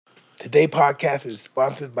Today's podcast is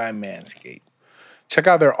sponsored by Manscaped. Check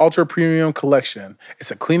out their Ultra Premium Collection.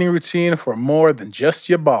 It's a cleaning routine for more than just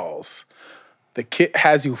your balls. The kit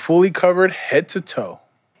has you fully covered head to toe.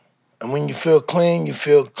 And when you feel clean, you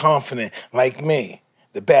feel confident, like me,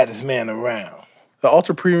 the baddest man around. The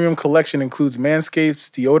Ultra Premium Collection includes Manscaped's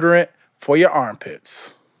deodorant for your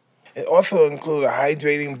armpits. It also includes a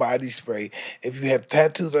hydrating body spray if you have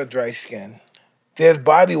tattoos or dry skin. There's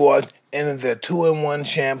body wash and there's a 2-in-1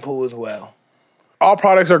 shampoo as well. All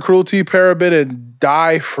products are cruelty, paraben, and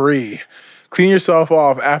dye-free. Clean yourself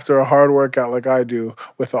off after a hard workout like I do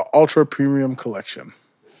with the Ultra Premium Collection.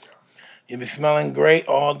 You'll be smelling great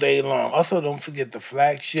all day long. Also, don't forget the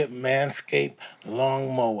flagship Manscaped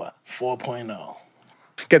Lawnmower 4.0.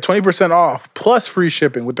 Get 20% off plus free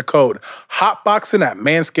shipping with the code Hotboxin at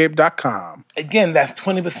manscaped.com. Again, that's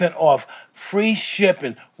 20% off free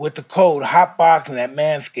shipping with the code Hotboxin at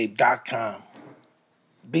manscaped.com.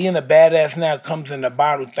 Being a badass now comes in a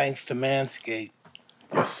bottle thanks to Manscaped.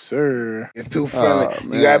 Yes, sir. It's too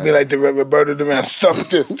friendly. You gotta be like the Roberto the man. Suck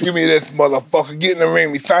this. Give me this, motherfucker. Get in the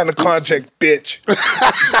ring. We sign the contract, bitch.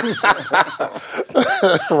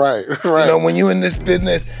 Right. You know, when you in this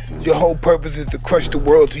business, your whole purpose is to crush the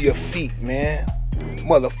world to your feet, man.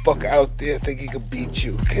 Motherfucker out there think he could beat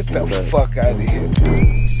you. Get the fuck out of here.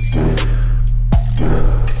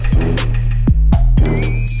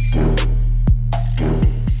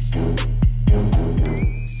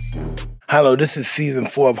 Hello, this is season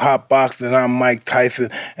 4 of Hotboxin, and I'm Mike Tyson,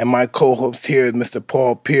 and my co-host here is Mr.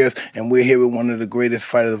 Paul Pierce, and we're here with one of the greatest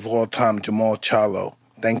fighters of all time, Jermall Charlo.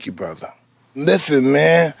 Thank you, brother. Listen,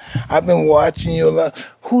 man, I've been watching you a lot.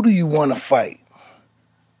 Who do you want to fight?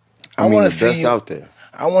 I mean, want the to see best you. out there.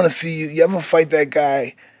 I want to see you. You ever fight that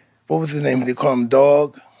guy? What was his name? They call him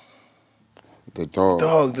Dog? The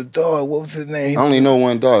dog. The dog. What was his name? I only know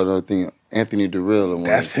one dog. I think Anthony Durrell.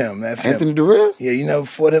 That's him. Anthony Durrell? Yeah, you never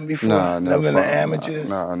fought him before? Nah, never in the fought him. amateurs?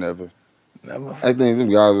 Nah, never. Never? I think them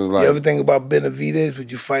guys was like... You ever think about Benavidez? Would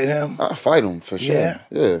you fight him? I fight him for sure. Yeah?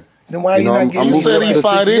 Yeah. Then why you not getting... You said he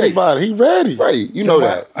fight anybody. He ready. Right. You know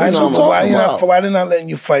that. I know, but why they not letting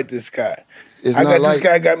you fight this guy? It's I not got like, this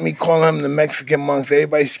guy got me calling him the Mexican monk.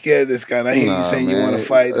 Everybody's scared of this guy. And I hear you saying you want to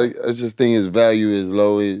fight him. I just think his value is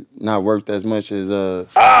low. It's not worth as much as God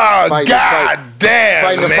damn,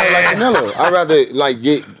 fighting man. a fight like Canelo. I'd rather like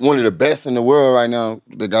get one of the best in the world right now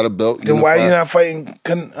that got a belt. Then why are you not fighting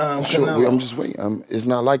Canelo? Sure, I'm just waiting. It's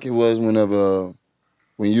not like it was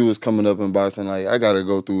when you was coming up in boxing. Like I gotta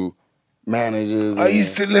go through managers.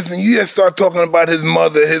 Listen, you just start talking about his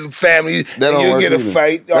mother, his family, that and you get a either.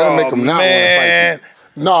 fight. That'll make him not want to fight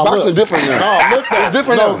you. No, boxing different now. No, look, it's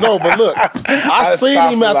different now. No, but look, I seen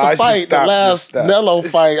him at the fight, the last Nello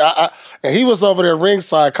fight, and he was over there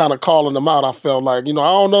ringside kind of calling him out. I felt like, I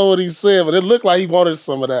don't know what he said, but it looked like he wanted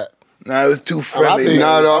some of that. Nah, it was too friendly.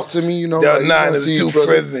 Not off to me, it was too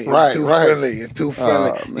friendly. Right, It's too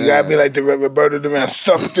friendly. You gotta be like the Roberto the man.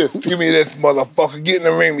 Suck this. Give me this, motherfucker. Get in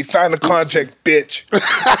the ring. We sign the contract, bitch.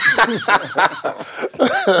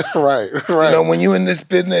 Right. You know, when you in this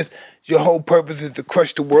business, your whole purpose is to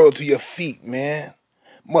crush the world to your feet, man.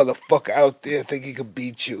 Motherfucker out there think he could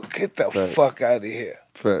beat you. Get the fuck out of here.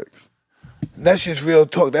 Facts. That's just real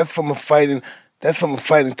talk. That's from a fighting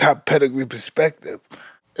top pedigree perspective.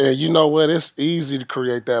 And you know what? It's easy to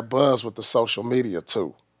create that buzz with the social media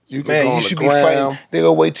too. You can go on you should the be gram. fighting. They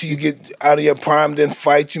gonna wait till you get out of your prime, then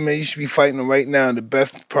fight you, man. You should be fighting right now in the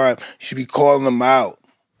best prime. You should be calling them out.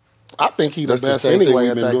 I think he's the That's the best same thing anyway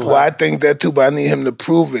we've at been that doing. class. Well, I think that too, but I need him to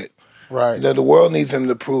prove it. Right. The world needs him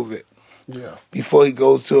to prove it. Yeah. Before he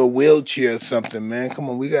goes to a wheelchair or something, man. Come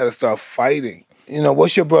on, we gotta start fighting.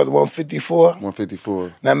 What's your brother, 154?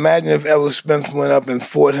 154. Now imagine if Errol Spence went up and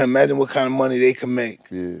fought him. Imagine what kind of money they can make.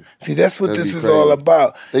 Yeah. See, that's what That'd this be is crazy. all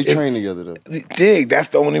about. They train together though. Dig, that's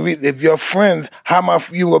the only reason. If you're friends,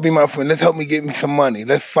 you will be my friend. Let's help me get me some money.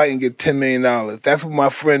 Let's fight and get $10 million. That's what my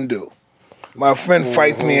friend do. My friend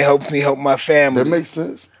fights me and helps me help my family. That makes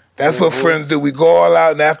sense. That's what friends do. We go all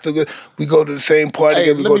out, and after we go to the same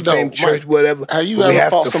party, we go to the same church, whatever. Have you But we ever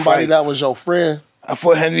have fought to somebody fight. that was your friend? I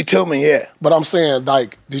fought Henry Tillman, yeah. But I'm saying,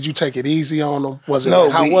 like, did you take it easy on him? Was it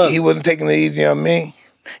No, how was he it? wasn't taking it easy on me.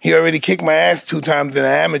 He already kicked my ass 2 times in the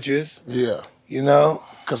amateurs. Yeah.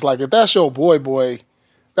 Because, like, if that's your boy,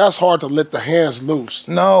 that's hard to let the hands loose.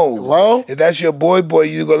 No. Hello? If that's your boy,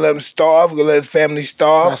 you going to let him starve, you going to let his family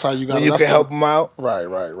starve. That's how you got to. You can help him out. Right.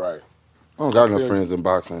 I don't got no friends in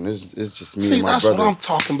boxing. It's just me See, and my that's brother. what I'm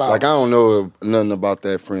talking about. Like I don't know nothing about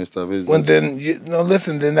that friend stuff.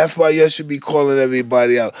 Then that's why you should be calling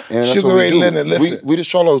everybody out. And that's Sugar what we Ray do. Leonard, listen. We the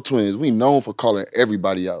Charlo twins. We known for calling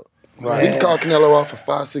everybody out. Right. We called Canelo out for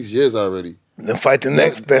 5-6 years already. Then fight the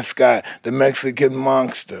next best guy, the Mexican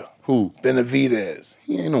monster. Who? Benavidez.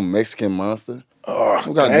 He ain't no Mexican monster. Oh,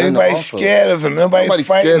 everybody's scared of him. Nobody's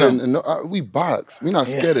fighting him. We box. We're not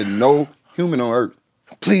scared of no human on earth.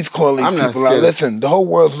 Please call these people out. Listen, the whole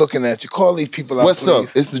world's looking at you. Call these people out, What's up?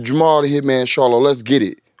 It's the Jermall, the Hitman, Charlo. Let's get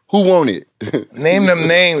it. Who want it? Name them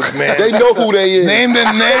names, man. They know who they is. Name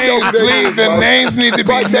them names, please. The names need to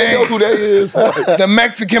be named. They know who they is. The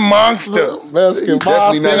Mexican monster. Mexican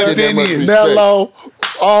monster. Nello.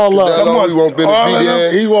 All of them. Come on, we won't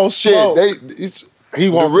Benavidez. He won't smoke. He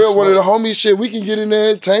won't the real one of the homies shit. We can get in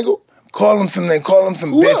there and tangle. Call them some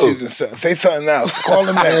bitches and stuff. Say something else. Call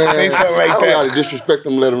them that. Say something like that. I don't gotta disrespect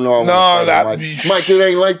them, let them know. Mike, it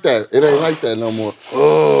ain't like that. It ain't like that no more.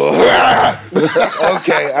 Oh.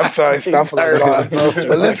 Okay, I'm sorry. Stop for the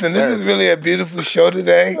But listen, this is really a beautiful show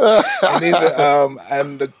today.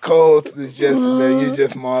 And the co-host is just, man, you're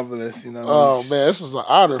just marvelous. You know. Oh man, this is an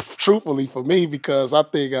honor, truthfully, for me, because I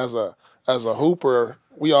think as a hooper,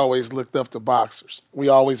 we always looked up to boxers. We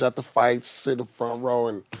always at the fights, sit in the front row,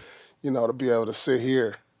 and to be able to sit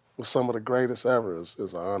here with some of the greatest ever is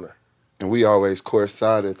an honor. And we always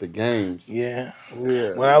courtside at the games. Yeah.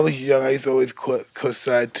 When I was young, I used to always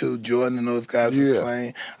courtside too. Jordan and those guys were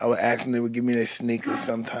playing. I would ask them, they would give me their sneakers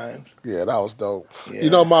sometimes. Yeah, that was dope.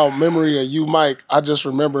 Yeah. My memory of you, Mike, I just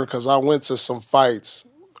remember because I went to some fights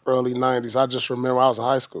early 90s. I just remember I was in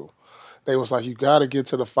high school. They was like, you got to get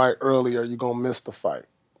to the fight early or you're going to miss the fight.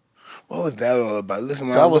 What was that all about? Listen,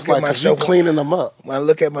 when that I was look like, at myself, you cleaning them up. When I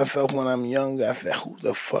look at myself when I'm young, I said, who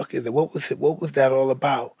the fuck is it? What was that all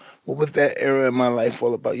about? What was that era in my life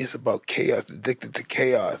all about? It's about chaos, addicted to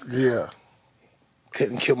chaos. Yeah.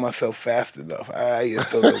 Couldn't kill myself fast enough. I used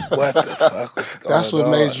to know what the fuck was going on. That's what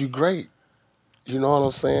made you great. You know what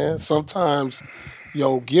I'm saying? Sometimes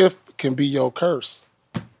your gift can be your curse.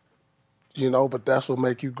 But that's what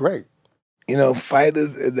make you great.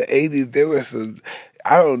 Fighters in the 80s, there were some,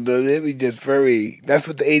 I don't know, they were just that's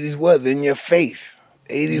what the 80s was, in your face.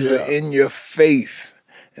 80s were in your face.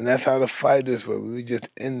 And that's how the fighters were. We were just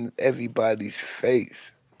in everybody's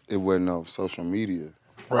face. It wasn't no social media.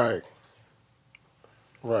 Right.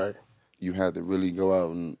 You had to really go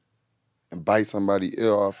out and bite somebody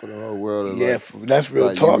ear off for the whole world. That's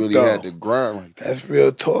real talk, you really though. had to grind like that. That's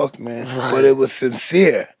real talk, man. Right. But it was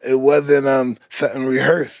sincere. It wasn't something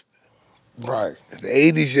rehearsed. Right. The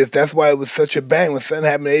 80s, that's why it was such a bang. When something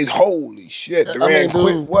happened in the 80s, holy shit.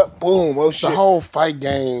 Dude, what? Boom, oh shit. The whole fight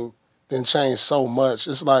game didn't change so much.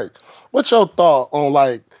 It's like, what's your thought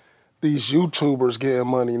on, these YouTubers getting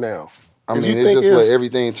money now? I mean, it's just what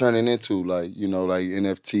everything turning into, like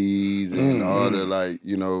NFTs and all the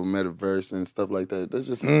metaverse and stuff like that. That's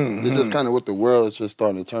just it's just kind of what the world is just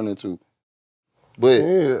starting to turn into. But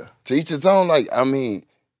to each his own.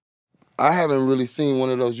 I haven't really seen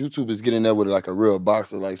one of those YouTubers get in there with a real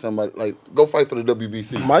boxer, like somebody go fight for the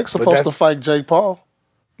WBC. Mike's supposed to fight Jake Paul.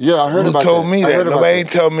 Yeah, I heard about that. Who told me that? Nobody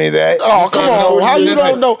ain't told me that. Oh, come on. How you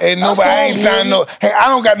don't know? Ain't nobody ain't signed no. Hey, I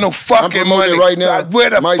don't got no fucking money right now.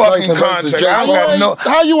 Where the Mike fucking Tyson contract? I don't got no.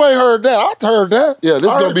 How you ain't heard that? I heard that. Yeah,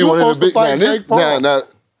 this is going to be one of the big men. Now,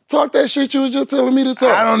 talk that shit you was just telling me to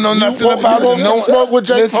talk. I don't know nothing about it. No smoke with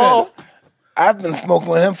Jake Paul. I've been smoking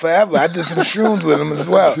with him forever. I did some shrooms with him as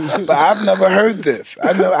well. But I've never heard this.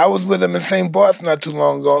 I was with him in St. Bart's not too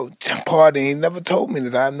long ago, partying. He never told me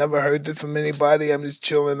this. I've never heard this from anybody. I'm just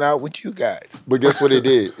chilling out with you guys. But guess what it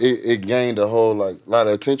did? It gained a whole lot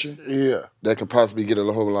of attention. Yeah. That could possibly get a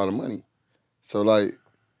whole lot of money. So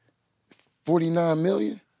 $49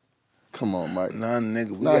 million? Come on, Mike. Nah,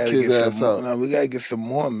 nigga, we gotta get some more. Nah, we gotta get some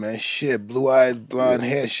more, man. Shit, blue eyes, blonde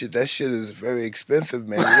hair, shit. That shit is very expensive,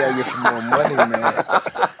 man. We gotta get some more money, man.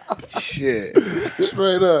 Shit.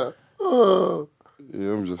 Straight up.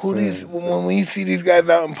 Yeah, I'm just saying. When you see these guys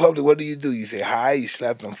out in public, what do? You say hi? You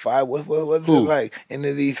slap them five? What's it like? Any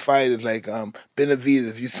of these fighters, Benavidez,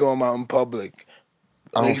 if you saw him out in public.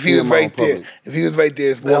 If he was right there,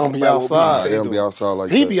 it's they don't be outside. They don't be outside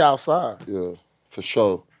like he that. He be outside. Yeah, for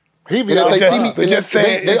sure. He be outside. They see me, but just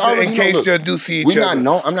saying, they already in case you do see each other.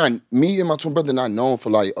 Me and my twin brother not known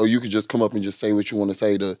for you could just come up and just say what you want to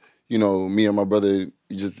say to, me and my brother,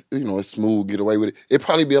 it's smooth, get away with it. It'd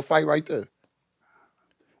probably be a fight right there.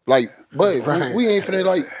 We ain't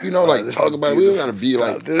finna talk about it. We don't gotta be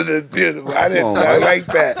like. This is beautiful. I like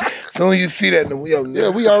that. As soon as you see that, we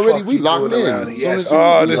locked in. Yes.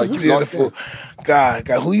 This is beautiful. God,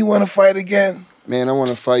 who you want to fight again? Man, I want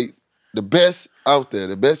to fight the best out there,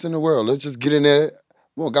 the best in the world. Let's just get in there.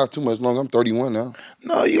 We don't got too much longer. I'm 31 now.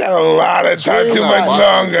 No, you got a lot of time. Too much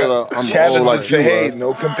longer. Chavez would say, hey,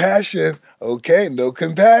 no compassion. Okay, no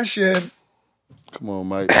compassion. Come on,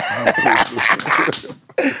 Mike.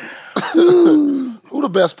 Who the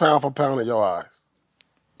best pound for pound in your eyes?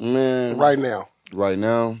 Man. Right now. Right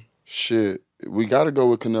now, shit. We got to go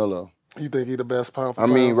with Canelo. You think he the best pound for I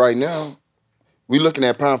pound? mean, right now, we looking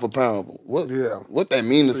at pound for pound. What that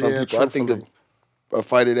mean to some people? Truthfully. I think a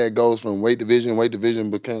fighter that goes from weight division,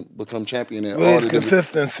 become champion at Well, all it's the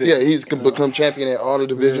consistency. Yeah, he's become champion at all the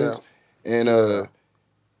divisions. Yeah. And,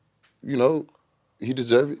 you know, he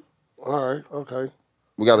deserves it. All right, okay.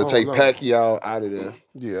 We got to take Pacquiao out of there.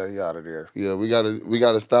 Yeah, he out of there. Yeah, we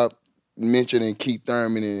gotta stop mentioning Keith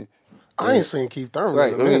Thurman and I ain't seen Keith Thurman.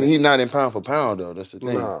 right. In I a mean, minute. he's not in pound for pound though. That's the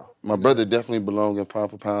thing. Nah. My brother definitely belongs in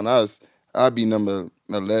pound for pound. I'd be number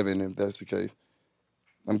 11 if that's the case.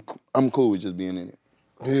 I'm cool with just being in it.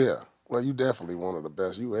 Yeah. Well, you definitely one of the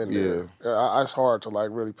best. You in there. Yeah. It's hard to like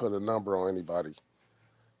really put a number on anybody,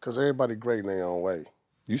 cause everybody great in their own way.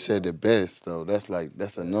 You said the best though. That's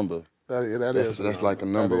a number. That's like a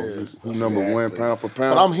number. Who's number one pound for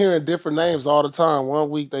pound? But I'm hearing different names all the time. One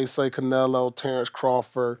week they say Canelo, Terrence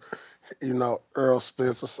Crawford, Earl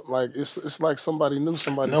Spence. Like it's like somebody new.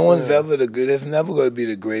 No one's ever the good. It's never going to be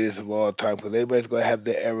the greatest of all time because everybody's going to have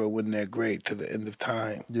their era when they're great to the end of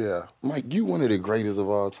time. Yeah, Mike, you one of the greatest of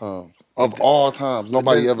all time. Of all times,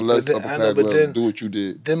 nobody ever left Upper Pac to do what you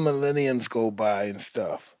did. Then millenniums go by and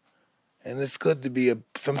stuff. And it's good to be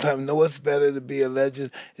sometimes know what's better to be a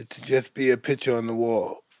legend? It's to just be a picture on the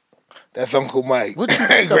wall. That's Uncle Mike. What you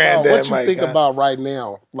think about right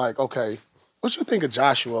now? Like, okay, what you think of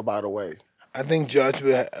Joshua, by the way? I think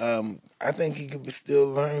Joshua, I think he could still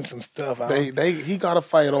learn some stuff. He got to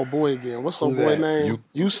fight old boy again. What's old boy name?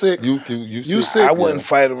 You sick? You sick? I wouldn't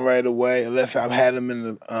fight him right away unless I've had him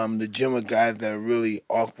in the gym with guys that are really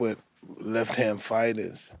awkward left-hand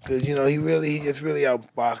fighters. Because, he just really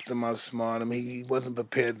outboxed him, outsmarted him. He wasn't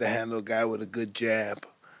prepared to handle a guy with a good jab.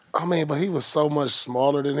 I mean, but he was so much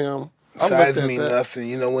smaller than him. Size mean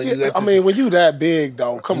nothing. When you that big,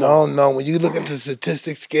 though, come on. No. When you look at the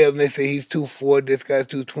statistics scale and they say he's 240, this guy's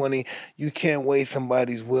 220, you can't weigh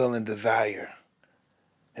somebody's will and desire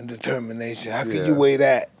and determination. How could you weigh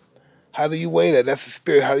that? How do you weigh that? That's the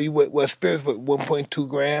spirit. How do you weigh? Well, spirit's 1.2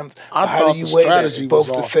 grams. How do you weigh that? Both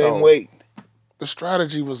the same weight. The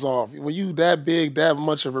strategy was off. When you that big, that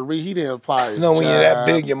much of a he didn't apply his when jab. you're that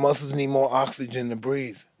big, your muscles need more oxygen to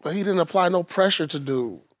breathe. But he didn't apply no pressure to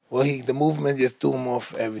do. Well, the movement just threw him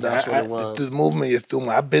off everything. That's what it was. The movement just threw him.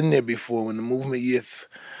 I've been there before when the movement it's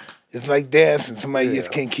like dancing. Somebody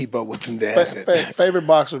just can't keep up with them dancing. Favorite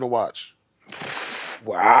boxer to watch?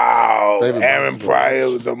 Wow. Aaron Pryor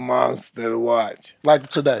was amongst the watch. Like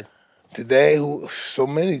today? Today, so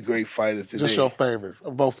many great fighters today. Just your favorite,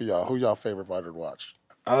 both of y'all. Who y'all favorite fighter to watch?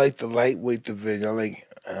 I like the lightweight division.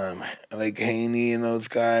 I like Haney and those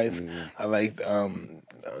guys. Mm-hmm. I like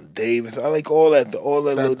Davis. I like all that. All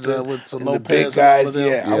the big guys.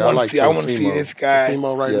 Yeah, I want to see this guy.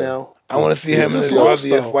 Right now. I want to see him and his brother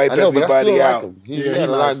just wipe everybody out. Like he had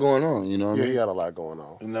a lot going on. You know what I mean? He had a lot going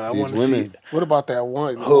on. I want to see. What about that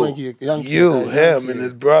one? Him and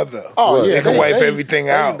his brother. Oh yeah, they can wipe everything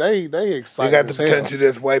out. They excited. They got the potential to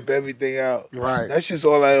just wipe everything out. Right. That's just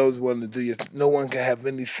all I always wanted to do. No one can have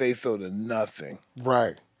any say so to nothing.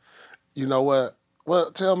 Right. You know what?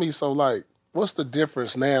 Well, tell me. So, what's the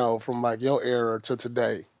difference now from your era to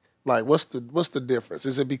today? What's the difference?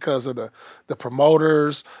 Is it because of the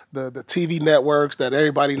promoters, the TV networks that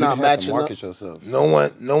everybody not matching market up? Yourself. No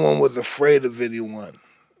one was afraid of anyone.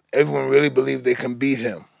 Everyone really believed they can beat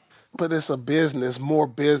him. But it's a business, more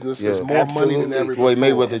business, it's more money than everybody. Floyd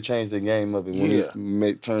Mayweather changed the game of it when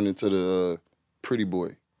he turned into the pretty boy.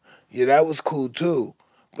 Yeah, that was cool too.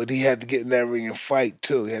 But he had to get in that ring and fight,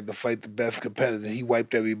 too. He had to fight the best competitor. He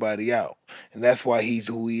wiped everybody out. And that's why he's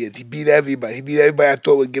who he is. He beat everybody. He beat everybody I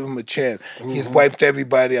thought would give him a chance. Mm-hmm. He's wiped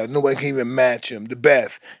everybody out. Nobody can even match him. The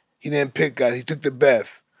best. He didn't pick guys. He took the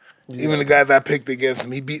best. Yeah. Even the guys I picked against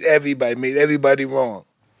him. He beat everybody, made everybody wrong.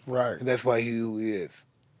 Right. And that's why he's who he is.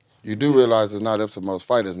 You do realize it's not up to most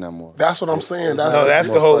fighters no more. That's what I'm saying. That's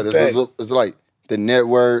the whole fighters. thing. It's like the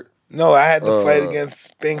network. No, I had to fight against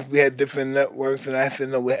Spinks. We had different networks, and I said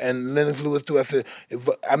no. And Lennox Lewis too. I said,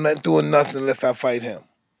 I'm not doing nothing unless I fight him.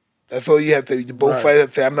 That's all you have to. Both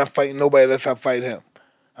fighters say, I'm not fighting nobody unless I fight him.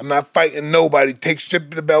 I'm not fighting nobody.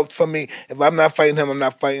 Strip the belt from me. If I'm not fighting him, I'm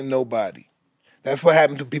not fighting nobody. That's what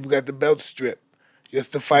happened to people got the belt stripped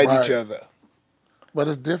just to fight each other. But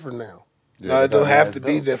it's different now. Yeah, no, it don't have to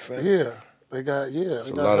be different. Yeah, they got There's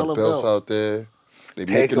a lot of belts out there.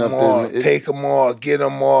 Take them all, get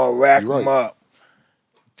them all, rack them up.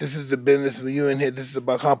 This is the business when you're in here. This is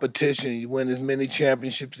about competition. You win as many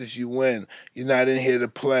championships as you win. You're not in here to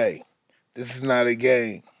play. This is not a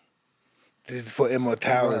game. This is for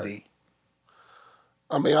immortality.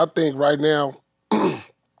 I mean, I think right now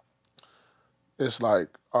it's like,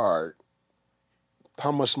 all right,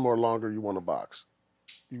 how much more longer you want to box?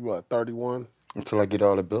 You what, 31? Until I get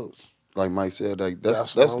all the belts. Like Mike said, like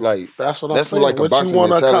that's what I'm saying. like a boxing you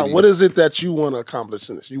mentality. what is it that you want to accomplish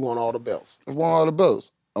in this? You want all the belts. I want all the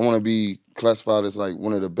belts. I want to be classified as like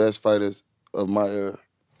one of the best fighters of my era,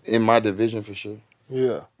 in my division for sure.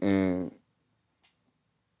 Yeah. And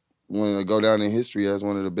want to go down in history as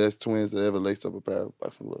one of the best twins that ever laced up a pair of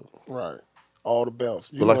boxing gloves. Right. All the belts.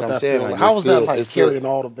 But like I'm saying, like, how was that like carrying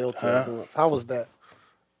still, all the belts at once? How was that?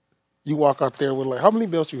 You walk out there with like, how many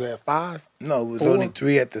belts you had? 5? No, it was 4? only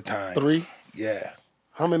 3 at the time. 3? Yeah.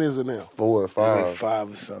 How many is it now? 4 or 5. Like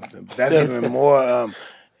 5 or something. But that's even more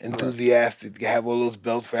enthusiastic to have all those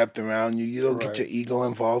belts wrapped around you. You don't get your ego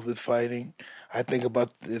involved with fighting. I think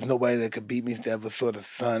about there's nobody that could beat me to ever saw the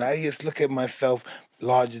sun. I just look at myself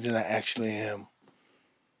larger than I actually am.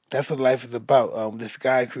 That's what life is about. This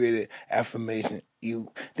guy created affirmation.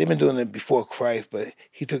 They've been doing it before Christ, but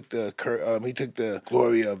he took the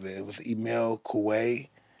glory of it. It was Emil Coué,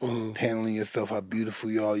 telling yourself how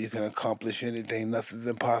beautiful you are. You can accomplish anything. Nothing's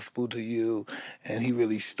impossible to you. And he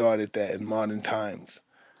really started that in modern times.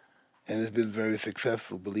 And it's been very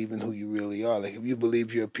successful, believing who you really are. Like, if you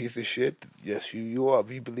believe you're a piece of shit, yes, you are.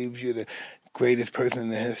 If you believe you're the greatest person in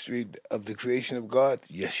the history of the creation of God,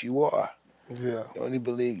 yes, you are. Yeah. You only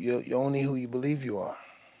believe you're only who you believe you are.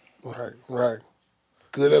 Right.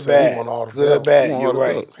 Good or bad. Good or bad. You're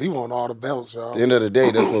right. He want all the belts, y'all. At the end of the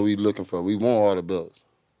day, that's what we looking for. We want all the belts.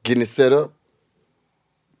 Getting it set up.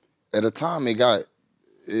 At a time,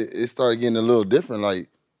 it started getting a little different. Like,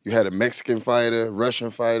 you had a Mexican fighter,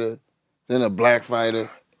 Russian fighter, then a black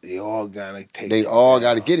fighter. They all gotta take. They all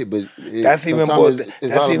got to get it, but that's even more.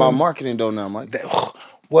 It's all about marketing though now, Mike.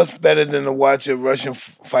 What's better than to watch a Russian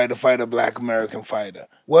fighter fight a black American fighter?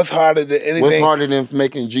 What's harder than anything? What's harder than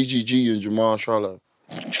making GGG and Jermall Charlo?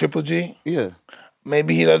 Triple G? Yeah.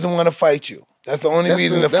 Maybe he doesn't want to fight you. That's the only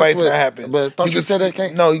reason the fight's not happening. But I thought you said that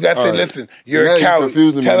can't. No, you got to say, listen, you're a coward.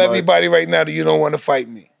 Tell everybody right now that you don't want to fight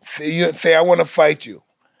me. Say I want to fight you.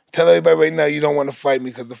 Tell everybody right now you don't want to fight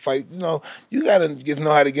me because the fight, you got to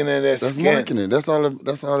know how to get in that That's skin. marketing. That's all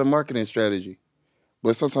the marketing strategy.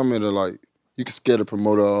 But sometimes it'll like, you can scare the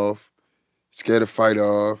promoter off, scare the fighter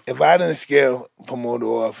off. If I didn't scare promoter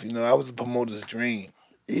off, I was a promoter's dream.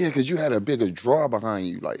 Yeah, because you had a bigger draw behind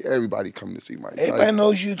you. Like, everybody coming to see Mike Tyson. Everybody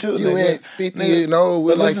knows you, too. You had 50,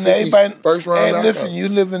 with like 50 first round. Hey, listen, you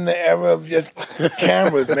live in the era of just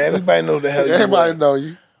cameras, man. Everybody knows the hell you are. Everybody know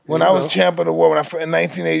you. When I was champ of the world, in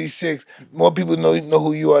 1986, more people know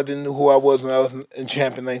who you are than knew who I was when I was in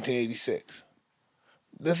champ in 1986.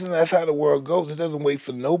 Listen, that's how the world goes. It doesn't wait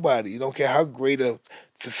for nobody. You don't care how great a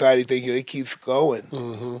society think you, it keeps going.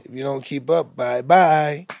 Mm-hmm. If you don't keep up,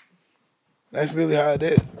 bye-bye. That's really how it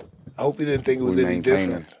is. I hope you didn't think it was any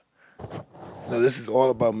different. No, this is all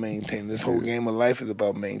about maintaining. This whole game of life is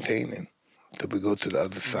about maintaining till we go to the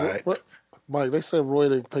other side. Mike, they said Roy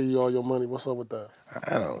didn't pay you all your money. What's up with that?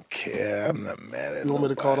 I don't care. I'm not mad at You want me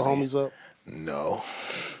to call the homies up? No.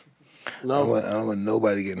 No? I don't want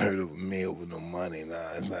nobody getting hurt over me over no money.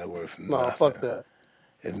 Nah, it's not worth nothing. No, fuck that.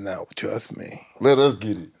 It's not. Trust me. Let us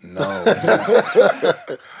get it. No.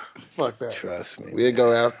 Fuck that. Trust me. We'll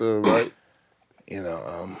go after him, right?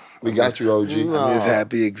 We got you, OG. I'm just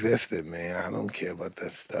happy existed, man. I don't care about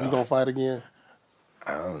that stuff. You gonna fight again?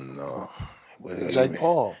 I don't know. Jake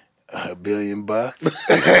Paul. $1 billion? I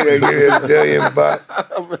gotta give you $1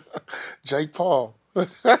 billion. Jake Paul.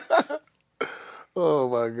 Oh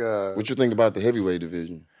my God. What you think about the heavyweight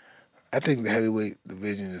division? I think the heavyweight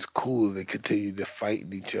division is cool. They continue to fight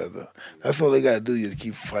each other. That's all they got to do is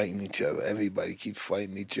keep fighting each other. Everybody keeps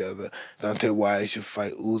fighting each other. Deontay Wilder should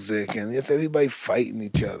fight Usyk, and it's everybody fighting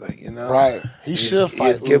each other, Right. He should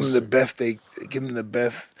fight Usyk. Give him the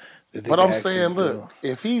best that they But I'm saying, look,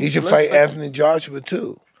 if he should fight Anthony Joshua,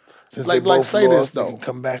 too. Since like say lost, this, though. they can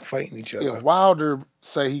come back fighting each other. If Wilder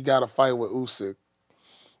say he got to fight with Usyk,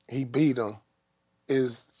 he beat him,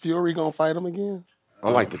 is Fury going to fight him again? I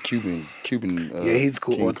like the Cuban. Yeah, he's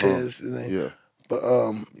cool. King Ortiz. Yeah. But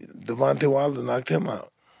Devontae Wilder knocked him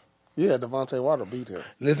out. Yeah, Devontae Wilder beat him.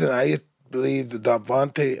 Listen, I just believe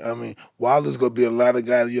that Wilder's going to be a lot of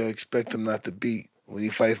guys you'll expect him not to beat when he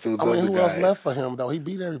fights those other guys. Who else left for him, though? He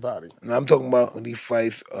beat everybody. And I'm talking about when he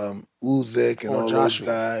fights Usyk and all Joshua. those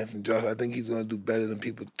guys. And Joshua, I think he's going to do better than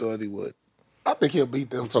people thought he would. I think he'll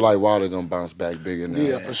beat them. So like Wilder gonna bounce back bigger now.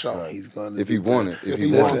 Yeah, for sure. He's gonna if he wanted. If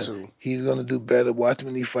he wants to. He's gonna do better. Watch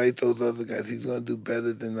when he fights those other guys. He's gonna do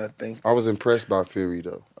better than I think. I was impressed by Fury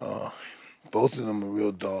though. Both of them are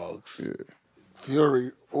real dogs. Yeah.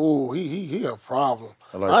 Fury, ooh, he a problem.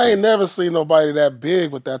 I ain't never seen nobody that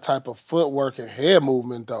big with that type of footwork and head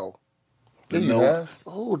movement, though. Yeah, you have.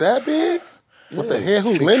 Oh, that big? With the head,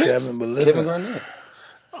 who, 6'7", Lennox? but listen. Kevin Garnett.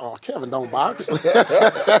 Oh, Kevin don't box. He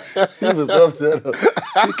was up there.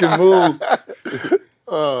 He can move.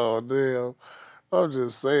 Oh, damn. I'm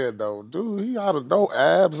just saying, though. Dude, he out of no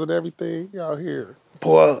abs and everything. He out here.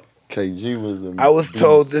 Paul, KG was a I was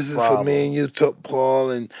told this is for problem. me and you, Paul,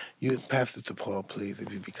 and you pass it to Paul, please,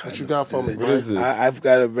 if you be kind. What you got for me, What is this? I've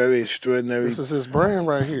got a very extraordinary This is his brand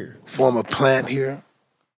right here. form of plant here.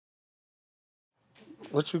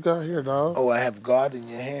 What you got here, dog? Oh, I have God in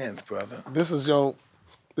your hands, brother. This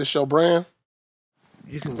your brand?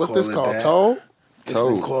 You can What's call this it called? that. Toad? It's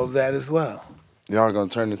been called that as well. Y'all gonna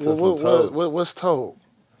turn into some toads. What's Toad?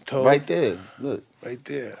 Toad, Right there. Look. right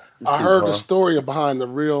there. I see, heard Paul. the story behind the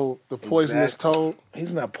poisonous Exactly. toad.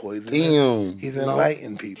 He's not poisonous. Damn. He's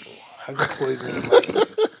enlightening people. How can poison enlighten you?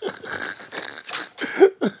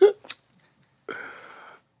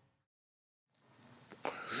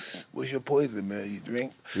 What's your poison, man? You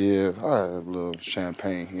drink? Yeah, I have a little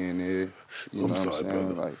champagne here and there. You know what I'm sorry, saying?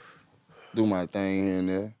 brother. Like, do my thing here and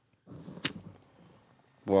there.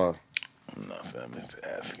 Boy, I'm not just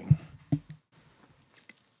asking.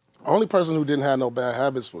 Only person who didn't have no bad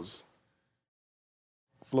habits was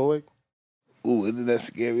Floyd. Ooh, isn't that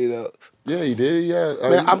scary though? yeah, he did. Yeah,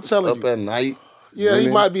 Man, I'm telling up you. at night. Yeah, he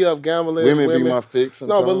Women- might be up gambling. Women be my fix. No,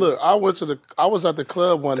 Sometimes. but look, I was at the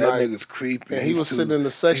club one That night. nigga's creepy. And he He's was too- sitting in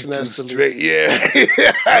the section he's next too to me. straight. Yeah,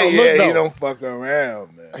 look, yeah. He though. don't fuck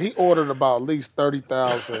around, man. He ordered about at least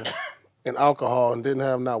 30,000 in alcohol and didn't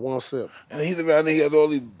have not one sip. And he's around there. He has all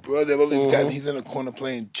these brothers, all these guys. He's in the corner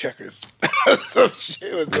playing checkers. Some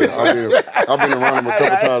shit was I've been around him a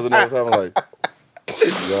couple times and I was having like,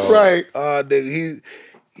 yo. Right, Oh, nigga,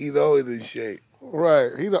 he's always in shape.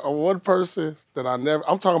 right. He the one person that I'm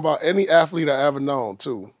talking about any athlete I ever known,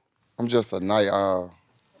 too. I'm just a night owl.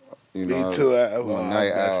 You know, Me too. I'm a night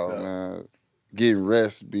messed owl, up. man. Getting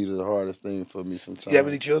rest be the hardest thing for me sometimes. You have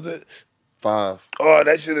any children? 5. Oh,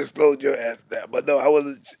 that should have slowed your ass down. But no, I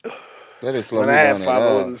wasn't. That didn't slow When me I had down 5, at I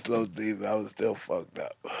all. wasn't slow either. I was still fucked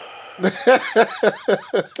up.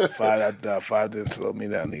 5 didn't slow me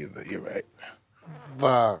down either. You're right.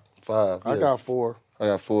 5. 5. I yeah. got 4. I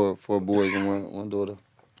got four boys and one daughter.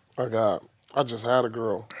 I just had a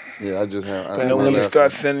girl. Yeah, I just have. You know, when you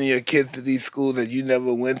start sending your kids to these schools that you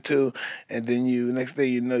never went to, and then next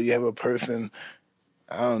thing you know, you have a person,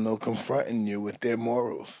 I don't know, confronting you with their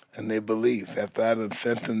morals and their beliefs. After I done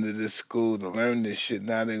sent them to this school to learn this shit,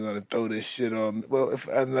 now they're going to throw this shit on me. Well,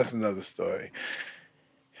 that's another story.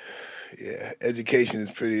 Yeah, education is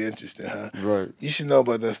pretty interesting, huh? Right. You should know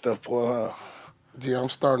about that stuff, Paul, huh? Yeah, I'm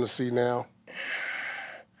starting to see now.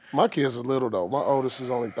 My kids are little, though. My oldest is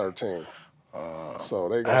only 13. So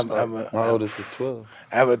they gonna start. My oldest is 12.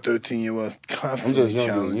 I have a 13-year-old constantly I'm just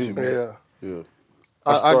younger than you. challenging me. Yeah. Yeah.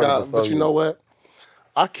 I started got, before but you know what?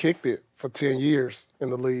 I kicked it for 10 years in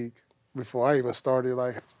the league before I even started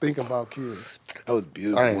like thinking about kids. That was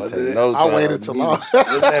beautiful, I ain't wasn't take it? no time. I waited till long.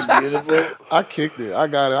 Wasn't that beautiful? I kicked it. I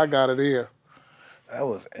got it in. That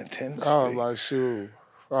was intense. I was like, shoot.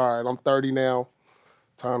 All right, I'm 30 now.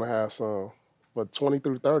 Time to have some. But 20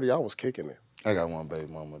 through 30, I was kicking it. I got one baby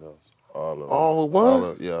mama though. All of them. Oh,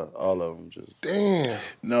 what? All of them just. Damn.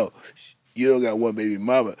 No, you don't got one baby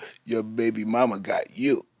mama. Your baby mama got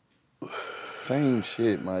you. Same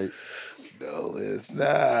shit, Mike. No, it's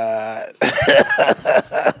not.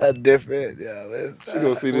 Different. Yeah, it's She not.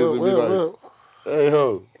 gonna see this and be like, Well, "Hey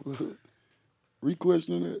ho,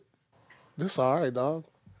 re-questioning it." this all right, dog.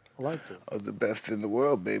 I like it. Oh, the best in the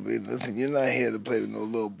world, baby. Listen, you're not here to play with no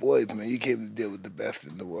little boys, man. You came to deal with the best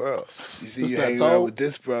in the world. You see, This you that hanging around Toad? with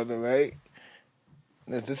this brother, right?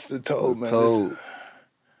 This is the Toad, man. Toad.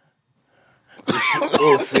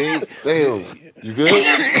 Oh, see? Damn. You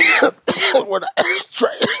good? What a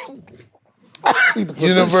straight. I need to put this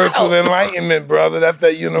Universal out. enlightenment, brother. That's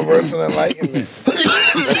that universal enlightenment.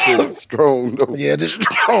 That shit's strong though. Yeah, this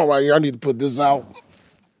strong right here. I need to put this out.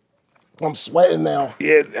 I'm sweating now.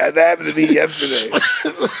 Yeah, that happened to me yesterday.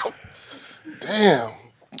 Damn.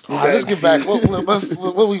 All right, let's get back. What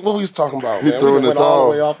we was talking about, man? We throwing went the all towel.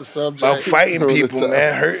 the way off the subject. About fighting Throw the people, towel.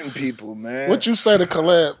 man. Hurting people, man. What you say to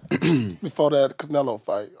Colette before that Canelo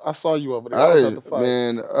fight? I saw you over there. I was at the fight.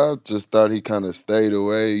 Man, I just thought he kind of stayed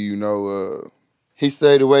away. You know, he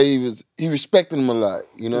stayed away. He respected him a lot.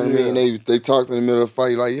 You know what I mean? They talked in the middle of the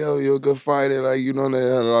fight like, "Yo, you're a good fighter." Like, you know, they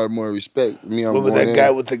had a lot more respect. Me, I'm What was going that in.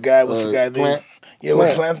 guy with the guy? What's the guy name? Plant. Yeah,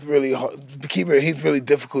 well, Plant's really hard. He's really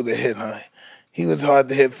difficult to hit, huh? He was hard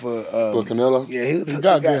to hit for Canelo? Yeah, he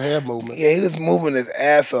got good head movement. Yeah, he was moving his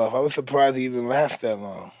ass off. I was surprised he even lasted that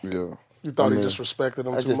long. Yeah. You thought he just respected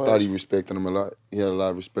him too much? I just thought he respected him a lot. He had a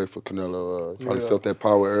lot of respect for Canelo. Probably felt that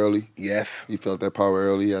power early. Yes. He felt that power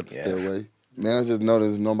early. He had to stay away. Man, I just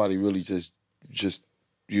noticed nobody really just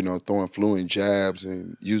throwing fluent jabs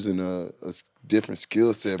and using a different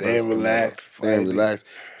skill set. Staying relaxed. Staying relaxed.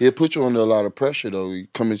 He'll put you under a lot of pressure, though. He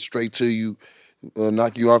coming straight to you,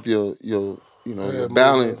 knock you off your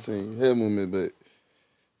balance and your head movement. But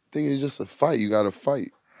I think it's just a fight. You got to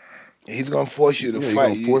fight. He's going to force you to fight. He's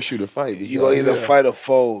going to force you to fight. You're going to either fight or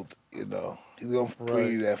fold, He's going to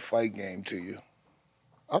bring you that fight game to you.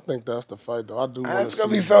 I think that's the fight, though. I do want to see. It's going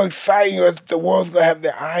to be so exciting. The world's going to have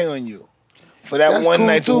their eye on you. For that one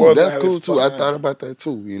night, the world That's cool, too. I thought about that,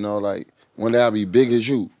 too. Like, one day I'll be big as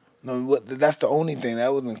you. No, that's the only thing.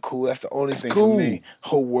 That wasn't cool. That's the only thing for me.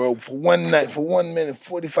 Whole world, for one night, for 1 minute,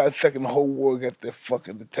 45 seconds, the whole world got their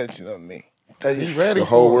fucking attention on me. He ready the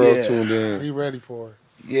whole world tuned in. He ready for it.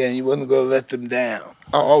 Yeah, and you wasn't going to let them down.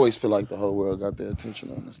 I always feel like the whole world got their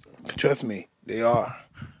attention on this stuff. Trust me, they are.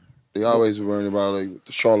 They always worrying about what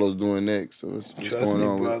the Charlo's doing next. So what's going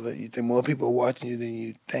on? Brother. You think more people are watching you than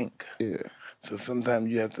you think. Yeah. So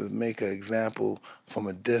sometimes you have to make an example from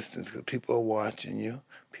a distance because people are watching you.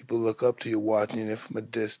 People look up to you watching you from a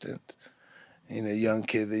distance. Young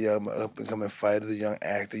kids, the young up-and-coming fighters, the young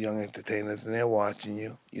actors, young entertainers, and they're watching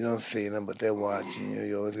you. You don't see them, but they're watching you.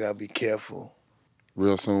 You always got to be careful.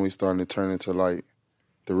 Real soon we starting to turn into, like,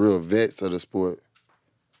 the real vets of the sport.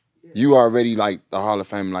 Yeah. You already, like, the Hall of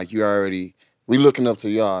Fame. Like, we looking up to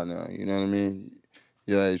y'all now. You know what I mean?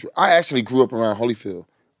 Yeah. I actually grew up around Holyfield.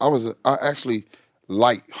 I actually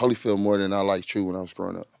liked Holyfield more than I liked True when I was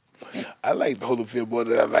growing up. I like Holyfield more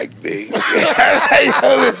than I like Big. I like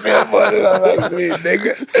Holyfield more than I like Big,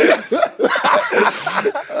 nigga.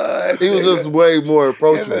 He was just way more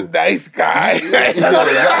approachable. He's a nice guy.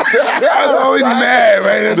 I was always mad,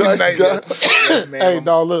 right? That's nice guy. Hey,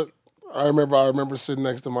 dog, look. I remember sitting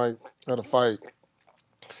next to Mike at a fight.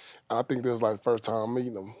 I think this was like the first time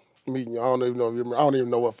meeting him. You. I don't even know if you remember. I don't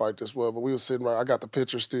even know what fight this was, but we were sitting right. I got the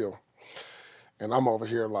picture still, and I'm over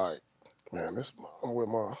here like, man, I'm with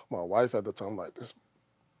my wife at the time. Like this,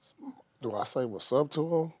 do I say what's up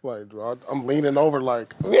to him? Like, I'm leaning over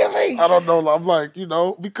like, really? I don't know. I'm like,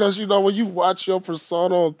 because when you watch your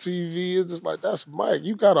persona on TV, it's just like that's Mike.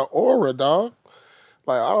 You got an aura, dog.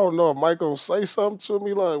 Like I don't know if Mike gonna say something to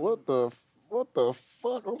me. Like what the fuck?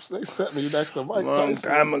 They set me next to Mike Tyson.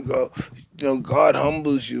 Long time ago, God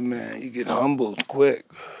humbles you, man. You get humbled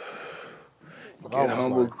quick.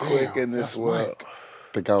 Quick in this world. Mike.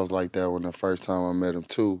 I think I was like that when the first time I met him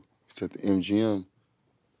too. It's at the MGM. I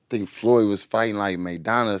think Floyd was fighting like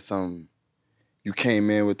Maidana or something. You came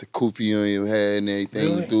in with the kufi on your head and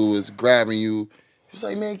everything. Really? Dude was grabbing you. He was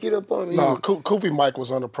like, man, get up on me. No, Kufi Mike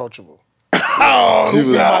was unapproachable. Mike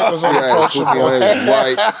was unapproachable.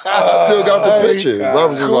 White. Still got the picture. I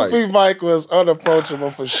was just Kufi Mike was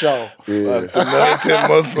unapproachable for sure. Yeah. The militant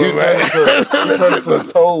muscle, He turned into a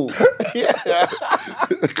toad. Yeah.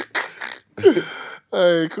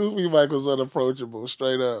 Hey, Kufi Mike was unapproachable,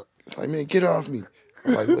 straight up. It's like, man, get off me.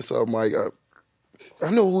 I'm like, what's up, Mike? I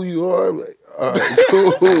know who you are. Like, all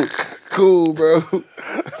right, cool, bro.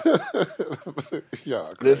 Yeah.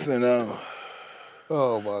 Listen,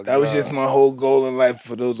 oh my God. That was just my whole goal in life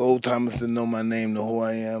for those old timers to know my name, know who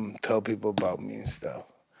I am, tell people about me and stuff.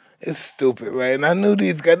 It's stupid, right? And I knew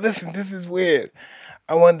these guys. Listen, this is weird.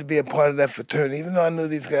 I wanted to be a part of that fraternity, even though I knew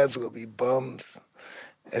these guys were gonna be bums.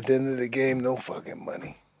 At the end of the game, no fucking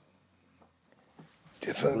money.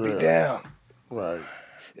 Just want to be down. Right.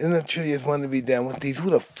 Isn't it true you just want to be down with these?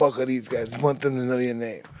 Who the fuck are these guys? Just want them to know your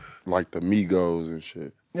name. Like the Migos and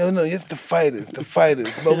shit. No, it's the fighters.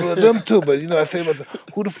 But them too, but I say about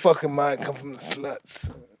who the fuck am I? Come from the sluts.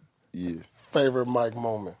 Yeah. Favorite Mike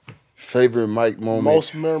moment. Favorite Mike moment.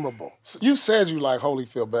 Most memorable. You said you like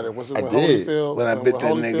Holyfield better. Was it when Holyfield? When I bit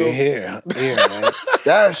that nigga hair. Yeah, man.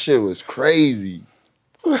 That shit was crazy.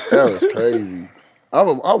 That was crazy. I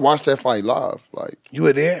watched that fight live. Like you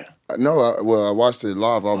were there? No, I watched it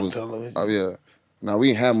live. Yeah. Now we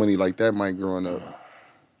didn't have money like that, Mike, growing up.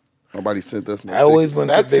 Nobody sent us no ticket. I always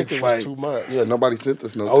went to big fights. Was too much. Yeah, nobody sent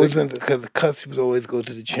us no ticket. I always went because the customers always go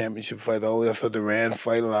to the championship fight. I saw Duran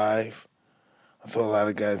fight live. I saw a lot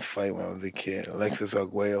of guys fight when I was a kid. Alexis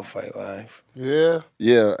Arguello fight live. Yeah.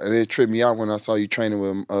 Yeah, and it tripped me out when I saw you training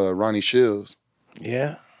with Ronnie Shields.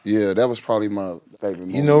 Yeah? Yeah, that was probably my favorite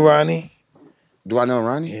moment. You know Ronnie? Do I know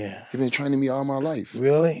Ronnie? Yeah. He's been training me all my life.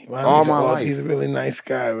 Really? All my life. He's a really nice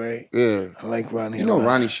guy, right? Yeah. I like Ronnie. You know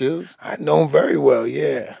Ronnie Shields? I know him very well,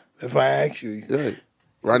 yeah. That's why I asked you. Yeah.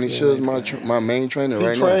 Ronnie Shill's my main trainer right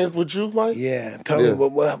now. He trained with you, Mike? Yeah. Tell me,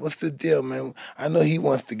 what's the deal, man? I know he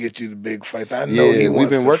wants to get you the big fights. I know he wants to fight. We've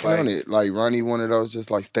been working on it. Like, Ronnie one of those,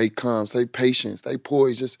 just like, stay calm, stay patient, stay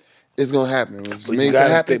poised. Just, it's going to happen. But you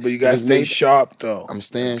got to stay sharp, though. I'm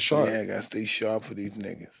staying sharp. Yeah, I got to stay sharp for these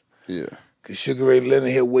niggas. Yeah. Because Sugar Ray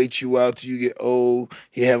Leonard, he'll wait you out till you get old.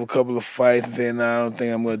 He'll have a couple of fights and say, nah, I don't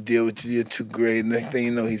think I'm going to deal with you. You're too great. Next thing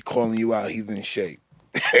you know, he's calling you out. He's in shape.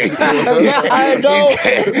 I know.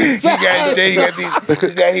 He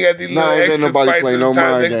got these little extra fights. Play no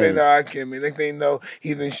mind games. I can't. Next thing you know,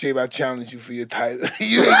 he's in shape. I challenge you for your title.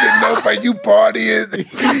 You ain't getting no fight. You partying. He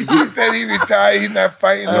said he retired. He's not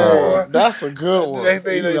fighting no more. That's a good one. Next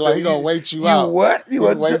thing you know, like he gonna wait you out. You what? He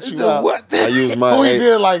wait you out. What? I use my. Who he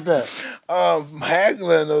did like that?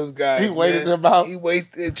 Hagler and those guys. He waited them out. He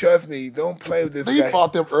waited. Trust me, don't play with this guy. He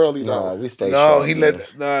fought them early though. Nah, we stayed No,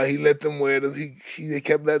 sharp, he let them wear them. They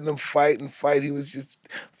kept letting them fight and fight. He was just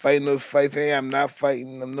fighting those fights. Hey, I'm not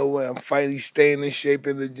fighting. I'm nowhere. I'm fighting. He's staying in shape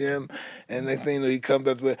in the gym. And next thing you know, he comes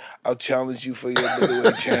up with, I'll challenge you for your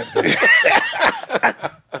middleweight champion.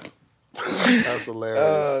 That's hilarious.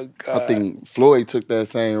 Oh, God. I think Floyd took that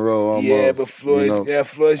same role almost. Yeah, but Floyd, you know?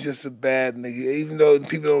 Floyd's just a bad nigga. Even though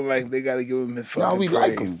people don't like him, they got to give him his fucking praise.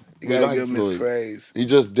 Like him. You got to give him his praise. He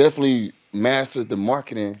just definitely mastered the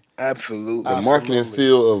marketing. Absolutely. The marketing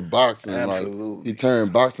field of boxing. Absolutely. Like, he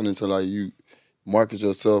turned boxing into like you market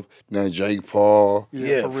yourself. Now Jake Paul.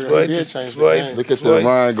 Yeah, Floyd did change the game. Look at the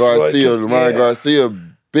Ryan Garcia. Ryan Garcia,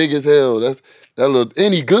 big as hell. That little,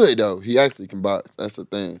 and he good though. He actually can box. That's the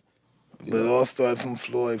thing. But it all started from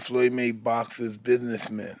Floyd. Floyd made boxers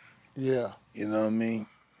businessmen. Yeah. You know what I mean?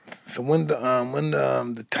 So when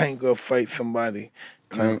the Tank go fight somebody,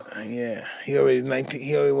 Tank. He already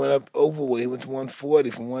went up overweight. He went to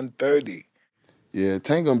 140 from 130. Yeah,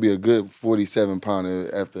 Tank gonna be a good 47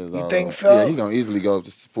 pounder after his. You think so? Yeah, he gonna easily go up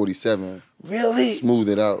to 47. Really? Smooth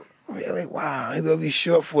it out. Really? Wow. He's gonna be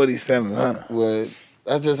short 47, huh? Well,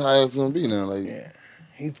 that's just how it's gonna be now. Like. Yeah.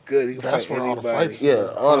 He's good. He can That's fight where all the anybody. fights. Yeah,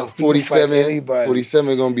 all the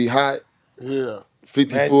 47 gonna be hot. Yeah.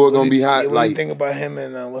 54 gonna be hot. What like, do you think about him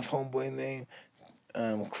and what's homeboy name?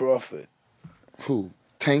 Crawford. Who?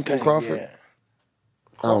 Tank and Crawford? Yeah.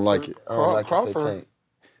 I don't like it. I don't like it for Tank.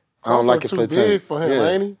 I Crawford don't like it for Tank. too big for him,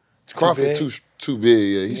 ain't he? Crawford too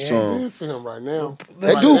big. Yeah, he's strong. Big for him right now.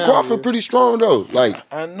 That dude Crawford pretty strong though. Like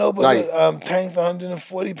I know, but Tank's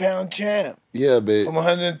 140-pound champ. Yeah, but from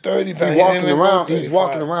 130 pounds. He's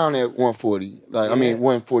walking around at 140. Like I mean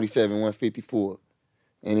 147, 154.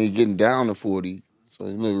 And he's getting down to 40. So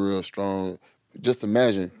he look real strong. Just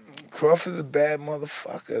imagine. Crawford's a bad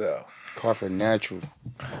motherfucker though. Crawford natural.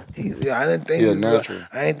 I didn't think natural.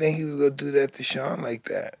 I didn't think he was gonna do that to Sean like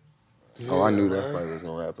that. Yeah, I knew that fight was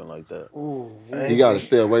gonna happen like that. Ooh, he gotta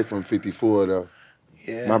stay away from 54 though.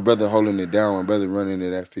 Yeah. My brother holding it down, my brother running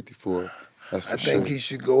it at 54. That's for sure. I think he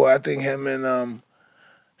should go. I think him and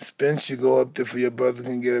Spence should go up there for your brother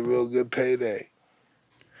can get a real good payday.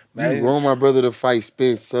 Man, you want my brother to fight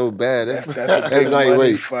Spence so bad. That's a big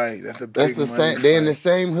money fight. That's a big money fight. They're in the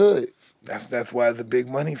same hood. That's why it's a big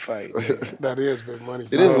money fight. That is big money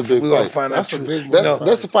fight. It is a big fight. Find that's out a big money fight.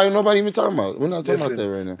 That's a fight nobody even talking about. We're not talking about that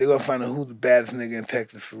right now. They're going to find out who the baddest nigga in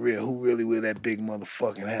Texas for real. Who really wear that big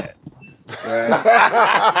motherfucking hat. Right?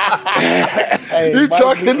 Hey, he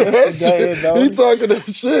talking that shit. He talking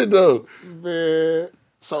that shit though. Man.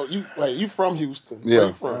 So you from Houston?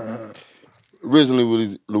 Yeah. Where you from? Originally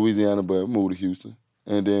was Louisiana, but moved to Houston.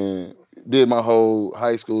 And then did my whole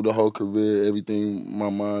high school, the whole career, everything. My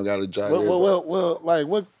mom got a job there. Well, like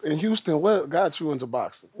what in Houston, what got you into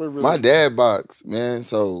boxing? My dad boxed, man.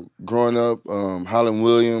 So growing up, Holland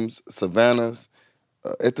Williams, Savannah's.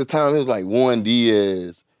 At the time, it was like Warren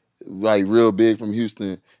Diaz, like real big from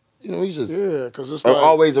Houston. You know, he's just because it's like,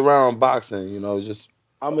 always around boxing. You know, just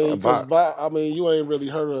you ain't really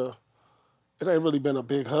heard of. It ain't really been a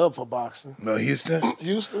big hub for boxing. No, Houston?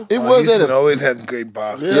 Houston? It was Houston always had great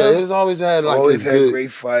boxing. Yeah, it's always had like always had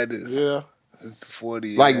great fighters. Yeah. 40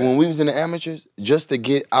 years. Like when we was in the amateurs, just to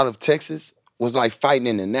get out of Texas was like fighting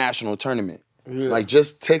in the national tournament. Yeah. Like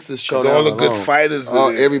just Texas showed all the good fighters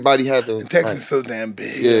were there. Everybody had to. Texas is so damn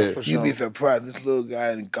big. Yeah. You'd be surprised. This little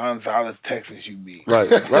guy in Gonzales, Texas, you beat. Right.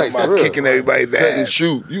 For kicking everybody's ass. Cut and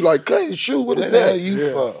shoot. You like cut and shoot. What is Where the that? hell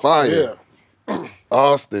you from? Fire. Yeah.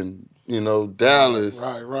 Austin. You know, Dallas.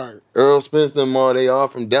 Right. Earl Spence and all, they all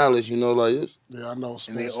from Dallas, you know, like it's. Yeah, I know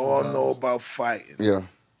Spence. And they all know about fighting. Yeah.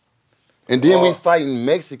 And then we fighting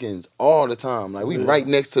Mexicans all the time. Like we right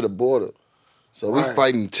next to the border. So we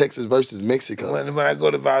fighting Texas versus Mexico. When I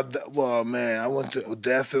go to I went to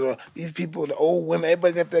Odessa. These people, the old women,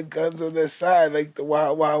 everybody got their guns on their side, like the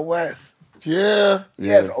Wild Wild West. Yeah.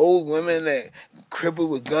 Yes, old women that crippled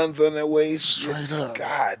with guns on their waist. Straight up.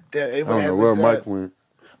 God damn. I don't know where Mike went.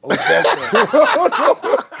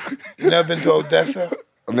 Odessa. You never been to Odessa?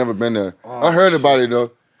 I've never been there. Oh, I heard about it,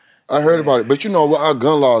 though. I heard about it. But you know what? Our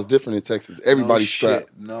gun law is different in Texas. Everybody's strapped.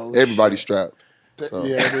 Everybody's strapped. So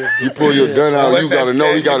you pull your gun out, you got to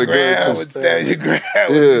know you got a gun, too. Stand your ground.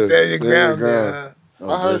 Yeah, Stand your ground.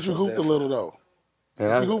 I heard you hooped a little, though.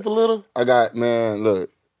 Did you hoop a little? I got, man, look.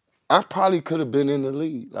 I probably could have been in the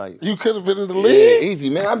league. Like you could have been in the league? Yeah, easy,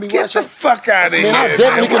 man. I be Get watching. The fuck out of here. I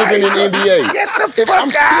definitely could have been in the NBA. Get the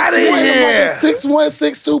fuck out of here. 6'1",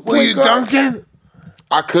 6'2" Were you dunking?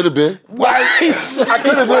 I could have been. Why? I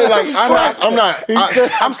could have been like, I'm not.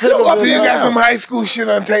 I'm still up there. You now. got some high school shit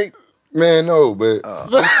on tape? Man, no, but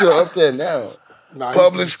I'm still up there now. Nah,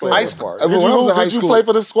 public school. High school. Did you play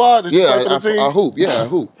for the squad? Did you play for the team? I hoop. Yeah,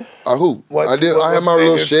 I hoop. I had my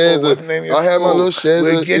little sheds. I had my little sheds.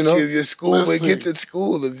 We'll get you your school. We'll get to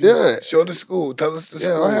school. If you show the school. Tell us the school.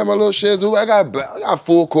 Yeah, I had my little sheds. I got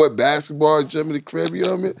full court basketball, gym in the crib. You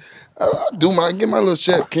know what I mean? I get my little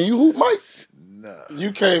shed. Can you hoop, Mike? Nah.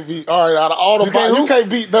 You can't beat. All right, out of all the box, you can't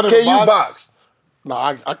beat none of the box. Can you box? No,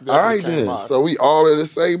 I definitely all right, can't then. box. So we all in the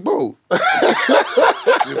same boat. You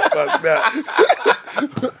fucked up.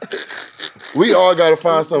 We all got to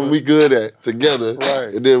find something we good at together,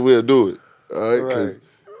 right? And then we'll do it. All right.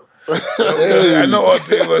 I know all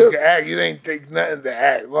three of us can act. You ain't take nothing to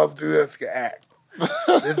act. All three of us can act.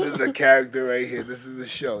 This is a character right here. This is a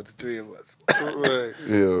show. The three of us. Right.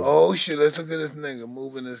 Yeah. Oh shit! Let's look at this nigga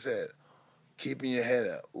moving his head, keeping your head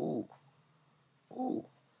up. Ooh, ooh.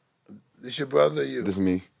 This your brother or you? This is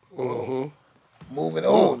me. Mm-hmm. Moving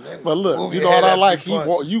on. But look, you know what I like? You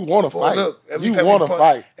want to fight. Look, you want to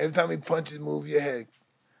fight. Every time he punches, move your head.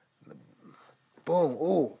 Boom.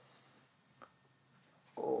 Ooh.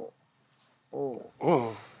 Oh.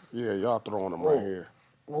 Oh. Yeah, y'all throwing them right here.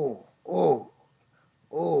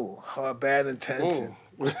 How bad intention.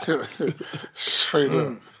 Straight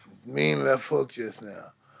up. Mean left hook just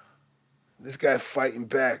now. This guy fighting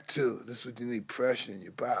back too. This is what you need, pressure in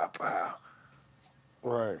you. Pow, pow.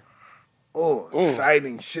 Right.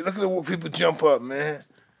 Exciting shit. Look at the way people jump up, man.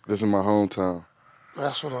 This is my hometown.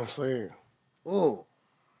 That's what I'm saying.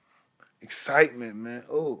 Excitement, man.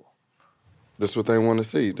 This what they want to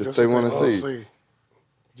see. This they want to see.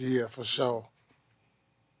 Yeah, for sure.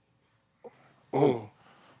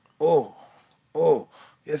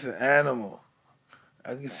 It's an animal.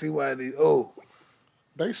 I can see why they.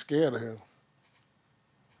 They scared of him.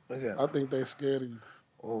 Look at him. I think they scared of you.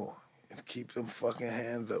 Keep them fucking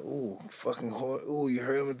hands up. Fucking hard. You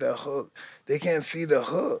heard him with that hook. They can't see the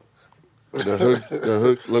hook. The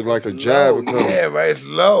hook look like a jab. Yeah, right. It's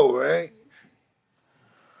low, right?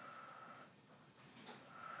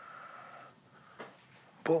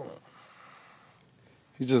 Boom.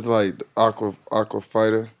 He's just like the aqua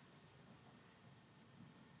fighter.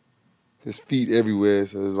 His feet everywhere,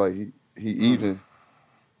 so it's like he even.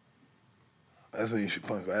 That's when you should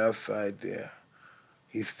punch right outside there.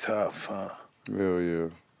 He's tough, huh? Hell yeah.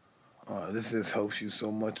 This just helps you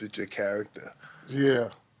so much with your character. Yeah.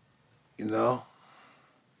 You know?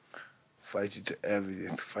 Fight you to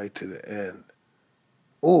everything. Fight to the end.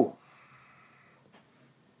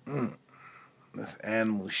 That's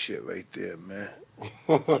animal shit right there, man.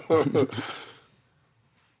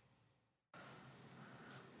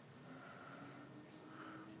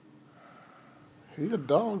 He a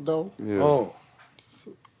dog, though. Yeah.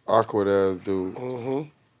 Awkward ass dude.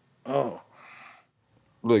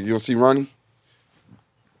 Look, you don't see Ronnie?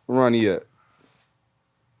 Where Ronnie at?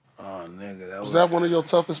 Oh, nigga. Was that one of your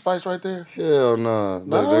toughest fights right there? Hell nah. They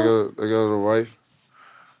go to the wife.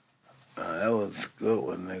 That was a good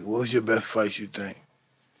one, nigga. What was your best fight, you think?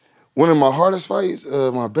 One of my hardest fights,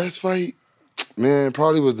 my best fight, man,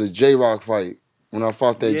 probably was the J-Rock fight. When I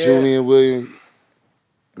fought that Julian Williams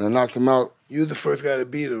and I knocked him out. You were the first guy to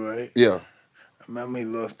beat him, right? Yeah. I remember he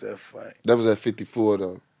lost that fight. That was at 54,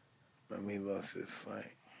 though. I remember he lost his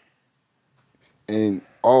fight. And,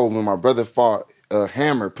 when my brother fought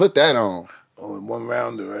Hammer, put that on. In one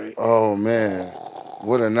rounder, right? Oh, man.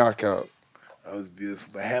 What a knockout. That was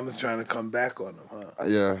beautiful. But Hammer's trying to come back on him, huh?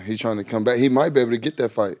 Yeah, he's trying to come back. He might be able to get that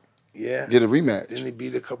fight. Yeah? Get a rematch. Didn't he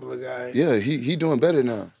beat a couple of guys? Yeah, he doing better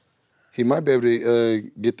now. He might be able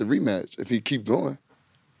to get the rematch if he keep going.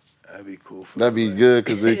 That'd be cool for That'd be good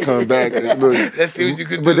because they come back. And look, let's see what you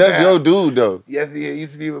could do. But that's now. your dude, though. Yes, he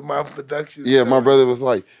used to be with my production. Yeah, my brother was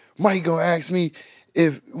like, Mike gonna ask me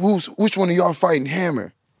which one of y'all fighting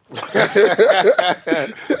Hammer?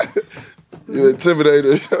 You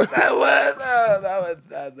intimidated. That was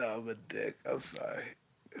I'm a dick. I'm sorry.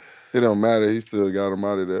 It don't matter. He still got him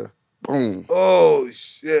out of there. Boom. Oh,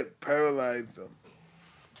 shit. Paralyzed him.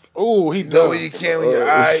 Oh, he You know done. when you can't with your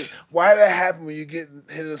eyes? Why that happen when you get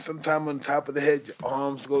hit sometime on the top of the head? Your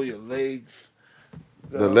arms go, your legs.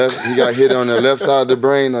 The left, he got hit on the left side of the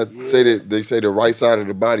brain. Say that they say the right side of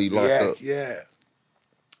the body locked up. Yeah.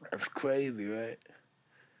 That's crazy, right?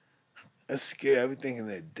 That's scary. I be thinking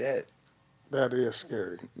they're dead. That is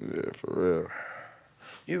scary. Yeah, for real.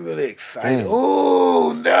 You really excited.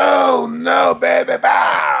 Ooh, no, baby.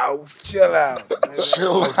 Bow. Chill out. Baby.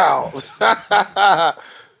 Chill out.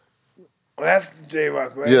 Well, that's the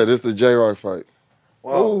J-Rock, right? Yeah, this the J-Rock fight.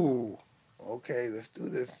 Whoa. Ooh. Okay, let's do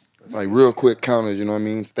this. Like real quick counters, you know what I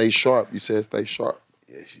mean? Stay sharp. You said stay sharp.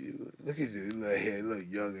 Yes, you. Look at you. Little hair. Little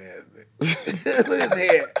young ass. Look at his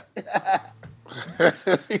hair.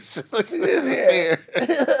 Look at his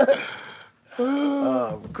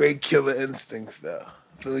hair. Great killer instincts, though.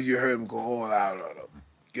 As soon as you heard him, go all out on him.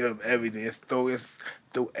 Give him everything. Throw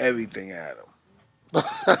everything at him.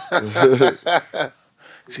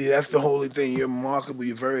 See, that's the holy thing. You're remarkable.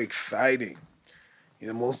 You're very exciting. You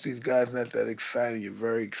know, most of these guys not that exciting. You're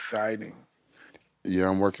very exciting. Yeah,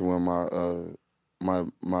 I'm working with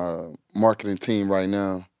my marketing team right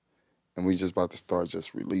now, and we just about to start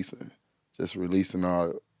just releasing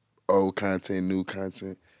our old content, new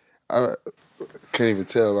content. I can't even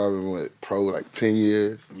tell. I've been with pro like 10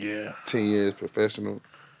 years. Yeah. 10 years professional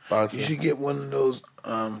boxing. You should get one of those,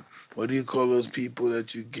 what do you call those people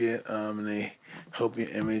that you get and they help your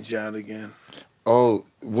image out again? Oh,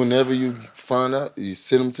 whenever you find out, you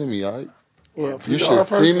send them to me, all right? Well, You should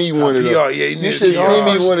send me one of them. Yeah, you should send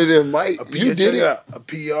me one of them, Mike. You did it. A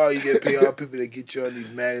PR, you get PR people that get you on these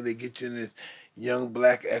mags, they get you in this young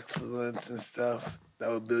black excellence and stuff. That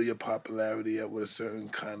will build your popularity up with a certain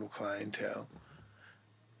kind of clientele.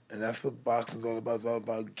 And that's what boxing's all about. It's all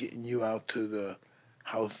about getting you out to the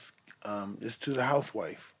house, just to the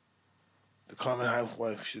housewife. The common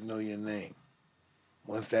housewife should know your name.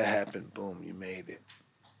 Once that happened, boom, you made it.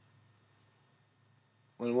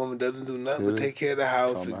 When a woman doesn't do nothing but take care of the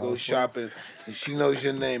house and go shopping, and she knows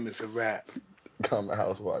your name, it's a wrap. Common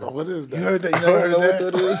housewife. Oh, what is that? You heard that? You never heard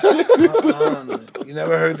that? You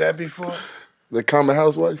never heard that before? The common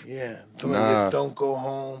housewife? Yeah. Somebody just don't go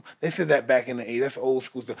home. They said that back in the 80s. That's old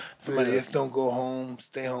school stuff. Somebody just don't go home,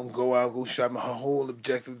 stay home, go out, go shopping. Her whole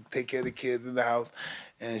objective is to take care of the kids in the house.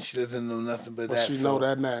 And she doesn't know nothing but that. But she know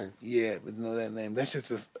that name. Yeah, but know that name. That's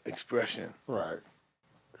just an expression. Right.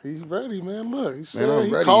 He's ready, man. Look, he said Man,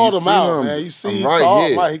 he ready. called You him see out, him. man. You see, he I'm called right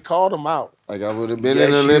him here. out. He called him out. Like I would have been in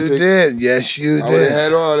the Olympics. You did. Yes, you did. I would have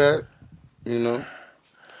had all that, you know.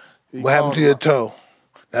 What happened to your toe?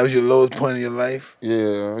 That was your lowest point of your life?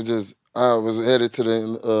 Yeah, I was headed to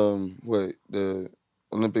the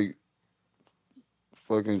Olympic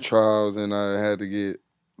fucking trials, and I had to get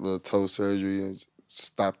a little toe surgery and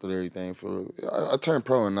stopped with everything. I turned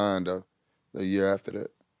pro in 9 though, the year after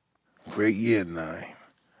that. Great year, 9.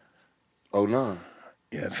 09.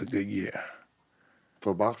 Yeah, it's a good year.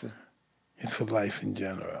 For boxing? It's for life in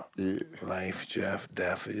general. Yeah. Life,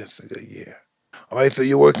 death, it's just a good year. All right, so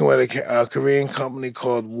you're working with a Korean company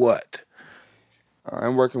called what?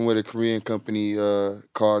 I'm working with a Korean company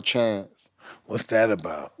called Chance. What's that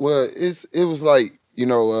about? Well, it was like, you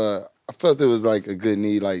know, I felt it was like a good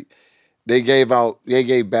need. Like they gave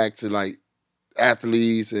back to like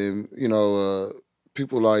athletes and, you know,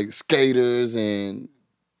 people like skaters and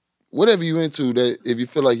whatever you into, that if you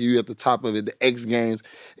feel like you at the top of it, the X Games,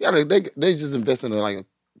 they just invested in like a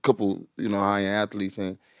couple, you know, high-end athletes,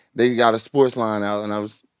 and they got a sports line out, and I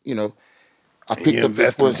was, you know, I picked up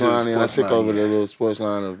the sports line and I took over the little sports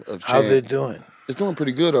line of Chance. How's it doing? It's doing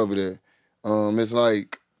pretty good over there. It's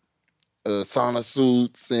like sauna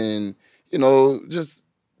suits and, you know, just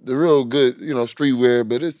the real good, you know, streetwear,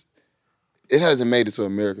 but it hasn't made it to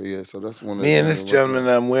America yet, so that's one of the Me and this gentleman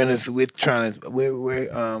I'm wearing this, we're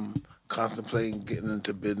contemplating getting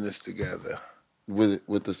into business together.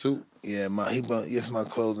 With the suit? Yeah, it's my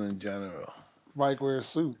clothing in general. Mike wears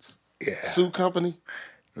suits. Yeah. Suit company?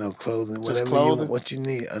 No clothing. Just Whatever clothing? what you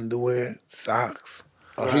need. Underwear, socks.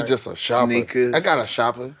 Oh, he's just a shopper. Sneakers. I got a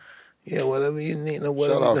shopper. Yeah, whatever you need. No, Shout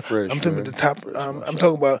whatever. out Fresh. I'm talking about the top. I'm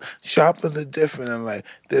talking about shoppers are different in life.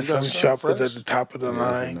 There's some shoppers at the top of the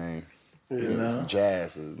line. You know,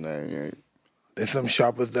 Jazz is his name. Yeah. There's some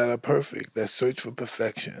shoppers that are perfect, that search for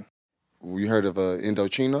perfection. You heard of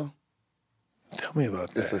Indochino? Tell me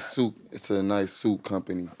about that. It's a suit. It's a nice suit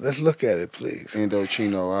company. Let's look at it, please.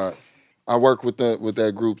 Indochino. I work with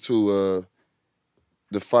that group too.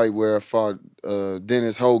 The fight where I fought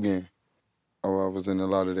Dennis Hogan. Oh, I was in a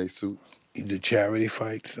lot of their suits. You do charity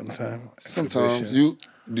fights sometimes? Sometimes.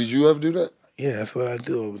 Did you ever do that? Yeah, that's what I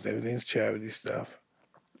do. Everything's charity stuff.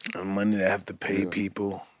 money that I have to pay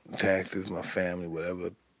people, taxes, my family,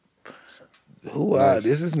 whatever. Nice.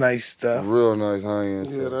 This is nice stuff. Real nice high-end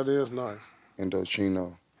Yeah, stuff. that is nice.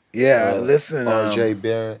 Indochino. Yeah, listen. R.J.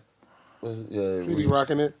 Barrett. Yeah, He be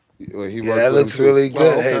rocking it. Well, he Yeah, that looks really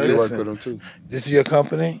good. Oh, Hey, okay. He worked listen. with him too. This is your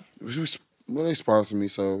company? Well, they sponsor me,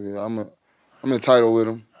 so yeah, I'm entitled with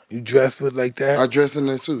them. You dress with like that? I dress in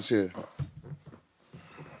their suits, yeah.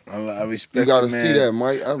 I respect You gotta the man. see that,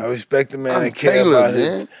 Mike. I respect the man I'm that care tailored, about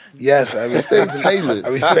man. his. Yes, I respect. tailored. I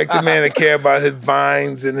respect the man that care about his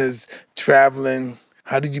vines and his traveling.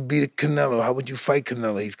 How did you beat Canelo? How would you fight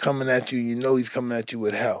Canelo? He's coming at you. You know he's coming at you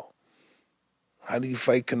with hell. How do you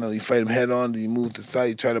fight Canelo? You fight him head on? Do you move to the side?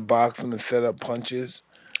 You try to box him and set up punches?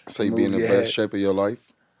 So you be in the best shape of your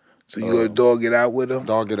life. So you gonna dog it out with him?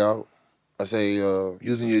 Dog it out. I say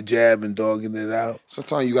using your jab and dogging it out.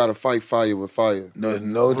 Sometimes you gotta fight fire with fire.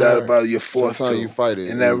 No doubt about it. You're forced sometimes to. you fight it.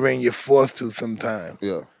 In that ring, you're forced to sometimes.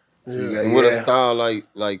 Yeah. So you and with a style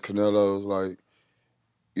like Canelo's, like,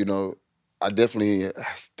 you know, I definitely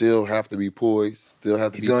still have to be poised, still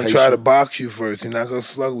have to be patient. He's gonna try to box you first. He's not gonna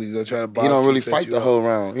slug you. He's gonna try to box you. He don't really fight the whole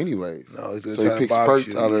round anyways. No, he's gonna so try he picks to box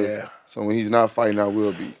spurts you, out of so when he's not fighting, I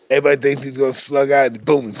will be. Everybody thinks he's gonna slug out and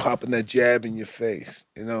boom, he's popping that jab in your face.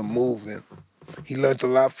 You know, moving. He learned a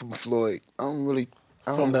lot from Floyd. I don't really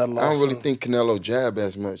think Canelo jab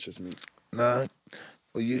as much as me. Nah.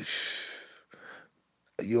 Well, you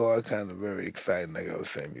are kind of very exciting, like I was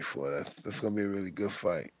saying before. That's gonna be a really good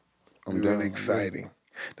fight. Really exciting.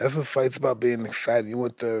 That's what fight's about, being exciting. You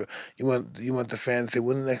want the fans to say,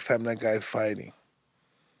 when the next time that guy's fighting?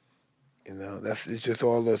 You know, it's just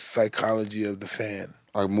all the psychology of the fan.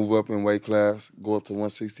 I move up in weight class, go up to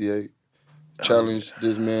 168, challenge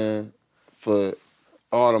this man for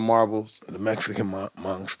all the marbles. The Mexican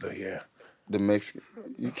monster, yeah. The Mexican.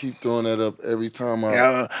 You keep throwing that up every time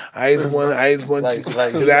I just want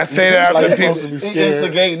like, did I say that after people? To be scared.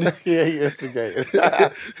 Instigating. Yeah, he instigated.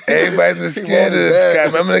 Everybody's scared of this guy.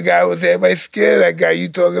 Remember the guy was everybody scared of that guy. You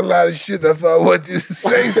talking a lot of shit. That's all I want you to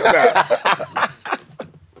say.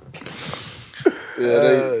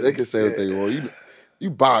 Yeah, they can say what they want. You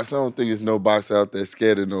box. I don't think there's no boxer out there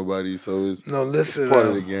scared of nobody. So it's part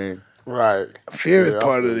of the game. Right. Fear is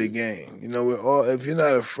part of the game. You know, if you're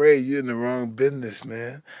not afraid, you're in the wrong business,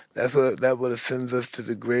 man. That would have sent us to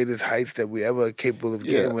the greatest heights that we ever are capable of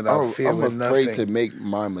getting without fear. I'm afraid to make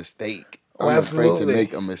my mistake. I'm afraid to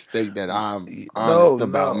make a mistake that I'm honest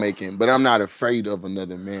about making. But I'm not afraid of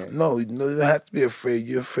another man. No, you don't have to be afraid.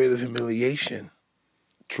 You're afraid of humiliation.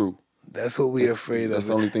 True. That's what we're afraid of. That's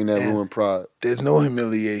the only thing that ruins pride. There's no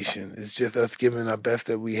humiliation. It's just us giving our best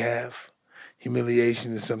that we have.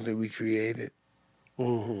 Humiliation is something we created.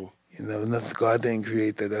 Mm-hmm. You know, God didn't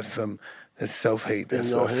create that. That's self-hate.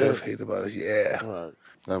 That's what self-hate about us. Yeah. Right.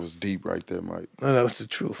 That was deep right there, Mike. No, that was the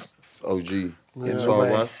truth. It's OG. Yeah,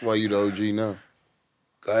 That's why you the OG now.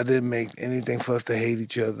 God didn't make anything for us to hate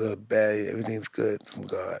each other bad. Everything's good from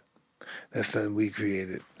God. That's something we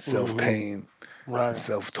created. Self-pain, right?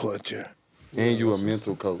 Self-torture. And you a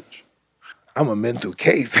mental coach. I'm a mental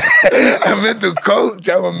case. I'm a mental coach.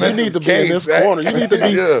 I'm a mental case. You need to be in this corner. You need to be.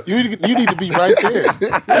 You need to be right there.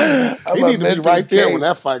 You need to be right there when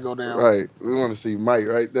that fight go down. Right. We want to see Mike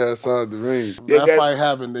right there outside the ring. When that fight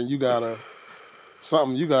happen, then you gotta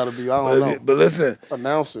be. I don't know. But listen,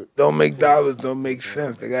 announce it. Don't make dollars. Don't make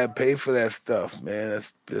sense. They gotta pay for that stuff, man.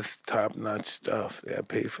 That's top notch stuff. They gotta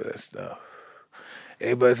pay for that stuff.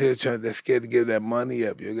 Everybody's here they're scared to give that money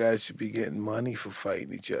up. You guys should be getting money for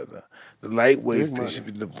fighting each other. The lightweights, they should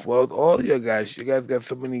be all your guys. You guys got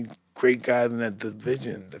so many great guys in that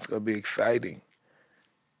division. That's gonna be exciting.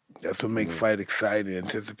 That's what makes fight exciting.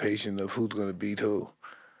 Anticipation of who's gonna beat who.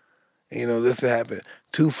 And, you know, this happened.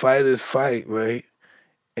 Two fighters fight, right?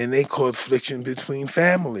 And they cause friction between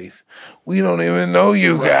families. We don't even know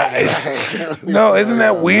you guys. No, isn't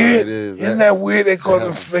that weird? Isn't that weird? They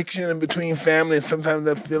cause friction in between families. Sometimes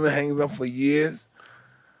that feeling hangs on for years.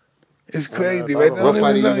 It's crazy, right? What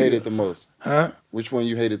fighter you hated the most? Huh? Which one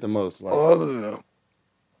you hated the most? Like, all of them.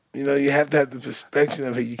 You know, you have to have the perspective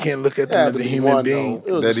of it. You can't look at them as a human being.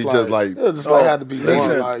 It was just like had to be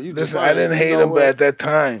one. Listen, I didn't hate him, but at that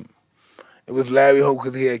time, it was Larry Hope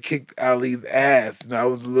because he had kicked Ali's ass. And I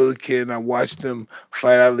was a little kid and I watched him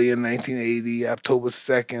fight Ali in 1980, October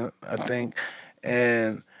 2nd, I think.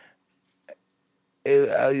 And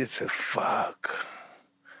Ali said, fuck.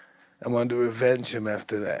 I wanted to revenge him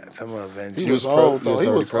after that. So I'm going to revenge him. He was old, though. He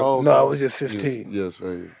was old. No, I was just 15. Yes,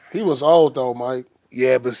 right. He was old, though, Mike.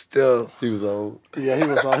 Yeah, but still. He was old. Yeah, he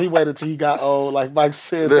was old. He waited till he got old, like Mike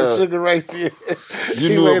said, that Sugar Ray did. You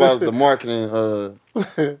knew about the marketing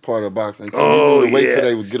part of boxing. So you knew to wait till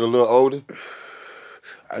they would get a little older?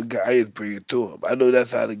 I just bring it to him. I know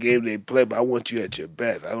that's how the game they play, but I want you at your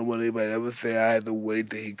best. I don't want anybody to ever say I had to wait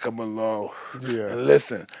till he come along. Yeah. And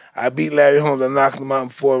listen, I beat Larry Holmes. I knocked him out in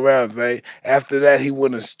 4 rounds, right? After that, he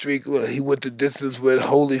won a streak. Look, he went the distance with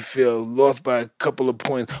Holyfield, lost by a couple of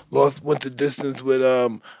points. Went the distance with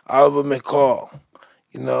Oliver McCall.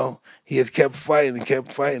 You know, he has kept fighting and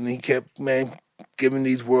kept fighting. He kept, man, giving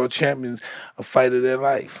these world champions a fight of their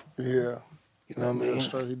life. Yeah. You know what I mean?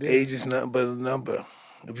 Sure he did. Age is nothing but a number.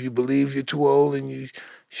 If you believe you're too old and you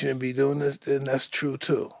shouldn't be doing this, then that's true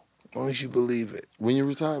too. As long as you believe it. When you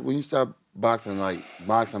retired, when you stopped boxing, like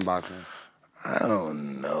boxing? I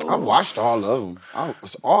don't know. I watched all of them.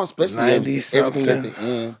 Especially everything at the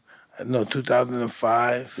end. No,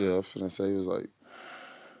 2005. Yeah, I was finna say it was like.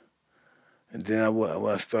 And then when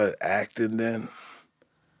I started acting then.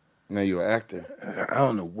 Now you're an actor. I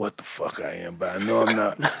don't know what the fuck I am, but I know I'm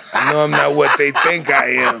not. I know I'm not what they think I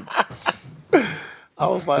am. I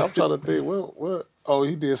was like, I'm trying to think. What? Oh,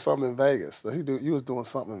 he did something in Vegas. So you was doing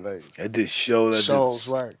something in Vegas. I did shows.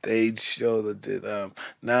 Right? Stage shows. I did.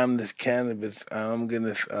 Now I'm this cannabis. I'm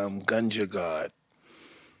gonna ganja god.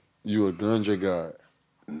 You a ganja god.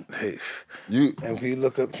 Hey, you. And if you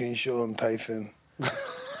look up, can you show him Tyson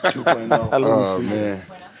 2.0? Oh man.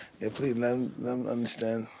 Yeah, please let them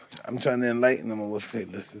understand. I'm trying to enlighten them on what's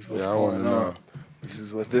this is what's I going wanna on. know.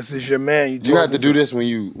 This is your man. You have to do this when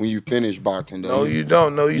you finish boxing, though. No, you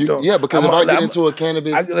don't. No, you don't. Yeah, because if I get into a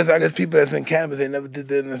cannabis, I guess people that's in cannabis, they never did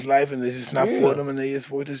that in this life, and it's just not for them, and they just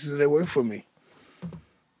for this is they work for me.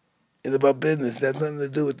 It's about business. That's nothing to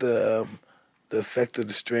do with the effect of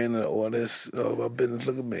the strain or this. It's all about business.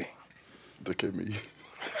 Look at me. Look at me.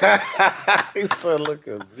 He said, "Look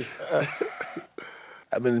at me."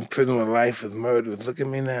 I've been in prison with life as murderers. Look at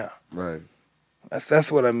me now. Right.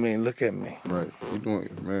 That's what I mean. Look at me. Right. You're doing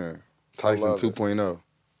it, man. Tyson 2.0.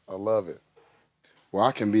 I love it. Well,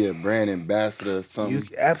 I can be a brand ambassador or something. You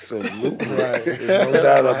absolutely right. There's no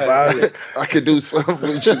doubt about it. I could do something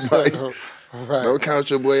with you, Mike. Right. Don't count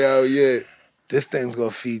your boy out yet. This thing's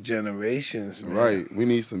gonna feed generations, man. Right. We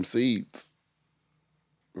need some seeds.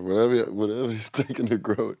 Whatever it's taking to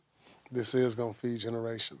grow it. This is gonna feed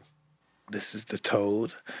generations. This is the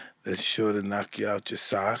toad that's sure to knock you out your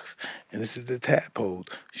socks. And this is the tadpole,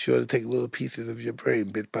 sure to take little pieces of your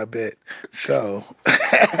brain bit by bit. So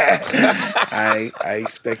I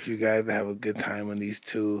expect you guys to have a good time on these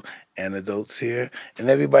 2 antidotes here. And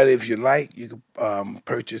everybody, if you like, you can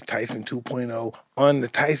purchase Tyson 2.0 on the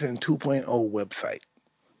Tyson 2.0 website.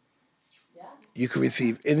 Yeah. You can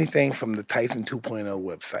receive anything from the Tyson 2.0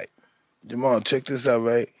 website. Jermall, check this out,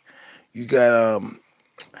 right? You got...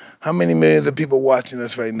 how many millions of people watching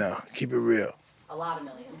us right now? Keep it real. A lot of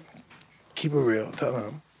millions. Keep it real. Tell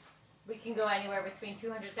them. We can go anywhere between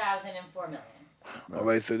 200,000 and 4 million. All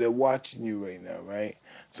right, so they're watching you right now, right?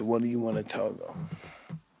 So what do you want to tell them?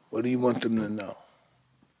 What do you want them to know?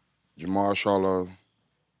 Jermall Charlo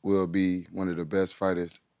will be one of the best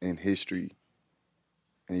fighters in history.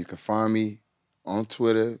 And you can find me on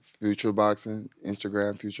Twitter, Future Boxing,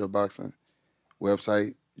 Instagram, Future Boxing,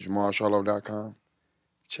 website, JermallCharlo.com.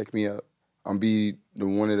 Check me out. I'm be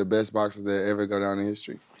one of the best boxers that ever go down in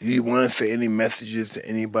history. Do you want to say any messages to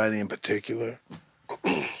anybody in particular?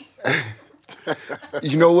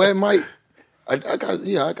 You know what, Mike? I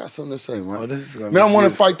got something to say, man. Oh, this is gonna man, be I want to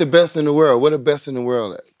beautiful. fight the best in the world. Where the best in the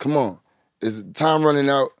world at? Come on. Is time running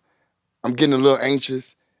out? I'm getting a little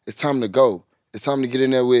anxious. It's time to go. It's time to get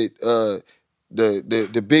in there with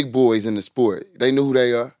the big boys in the sport. They know who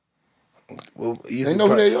they are. Well, They know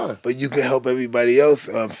who they are. But you can help everybody else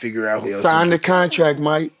figure out who else. Sign the contract,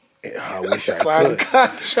 Mike. I wish I Sign the could.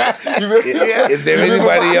 contract. Is there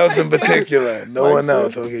anybody else in particular? No Like one so.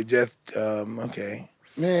 else. Okay, just okay.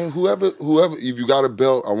 Man, whoever, if you got a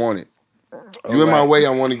belt, I want it. You All in my right. way, I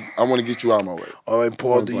want to get you out of my way. All right,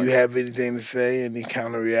 Paul, Point do blank. you have anything to say? Any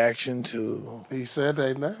counter reaction to? He said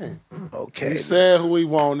their name. Okay. He said who he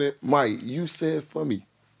wanted. Mike, you said for me.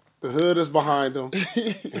 The hood is behind him,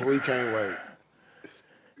 and we can't wait.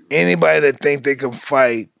 Anybody that think they can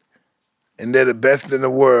fight and they're the best in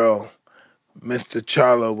the world, Mr.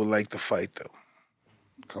 Charlo would like to fight them.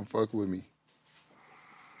 Come fuck with me.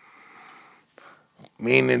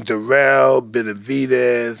 Meaning Darrell,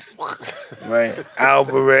 Benavidez, right?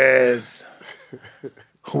 Alvarez.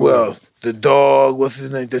 Who else? The dog. What's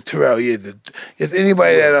his name? The Terrell. Yeah. It's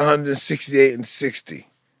anybody at 168 and 60.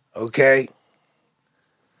 Okay?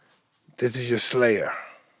 This is your slayer.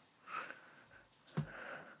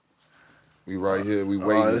 We right here. We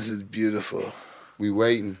waiting. Oh, this is beautiful. We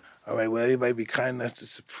waiting. All right, well, everybody be kind enough to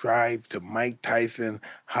subscribe to Mike Tyson,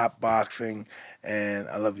 Hotboxing, and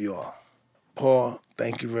I love you all. Paul,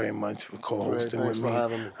 thank you very much for co-hosting Thanks with for me.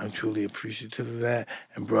 having me. I'm truly appreciative of that.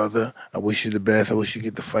 And brother, I wish you the best. I wish you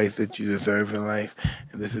get the fights that you deserve in life.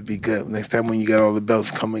 And this would be good. Next time when you got all the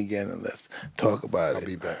belts, come again and let's talk about it. I'll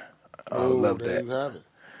be back. I love there that. you have it.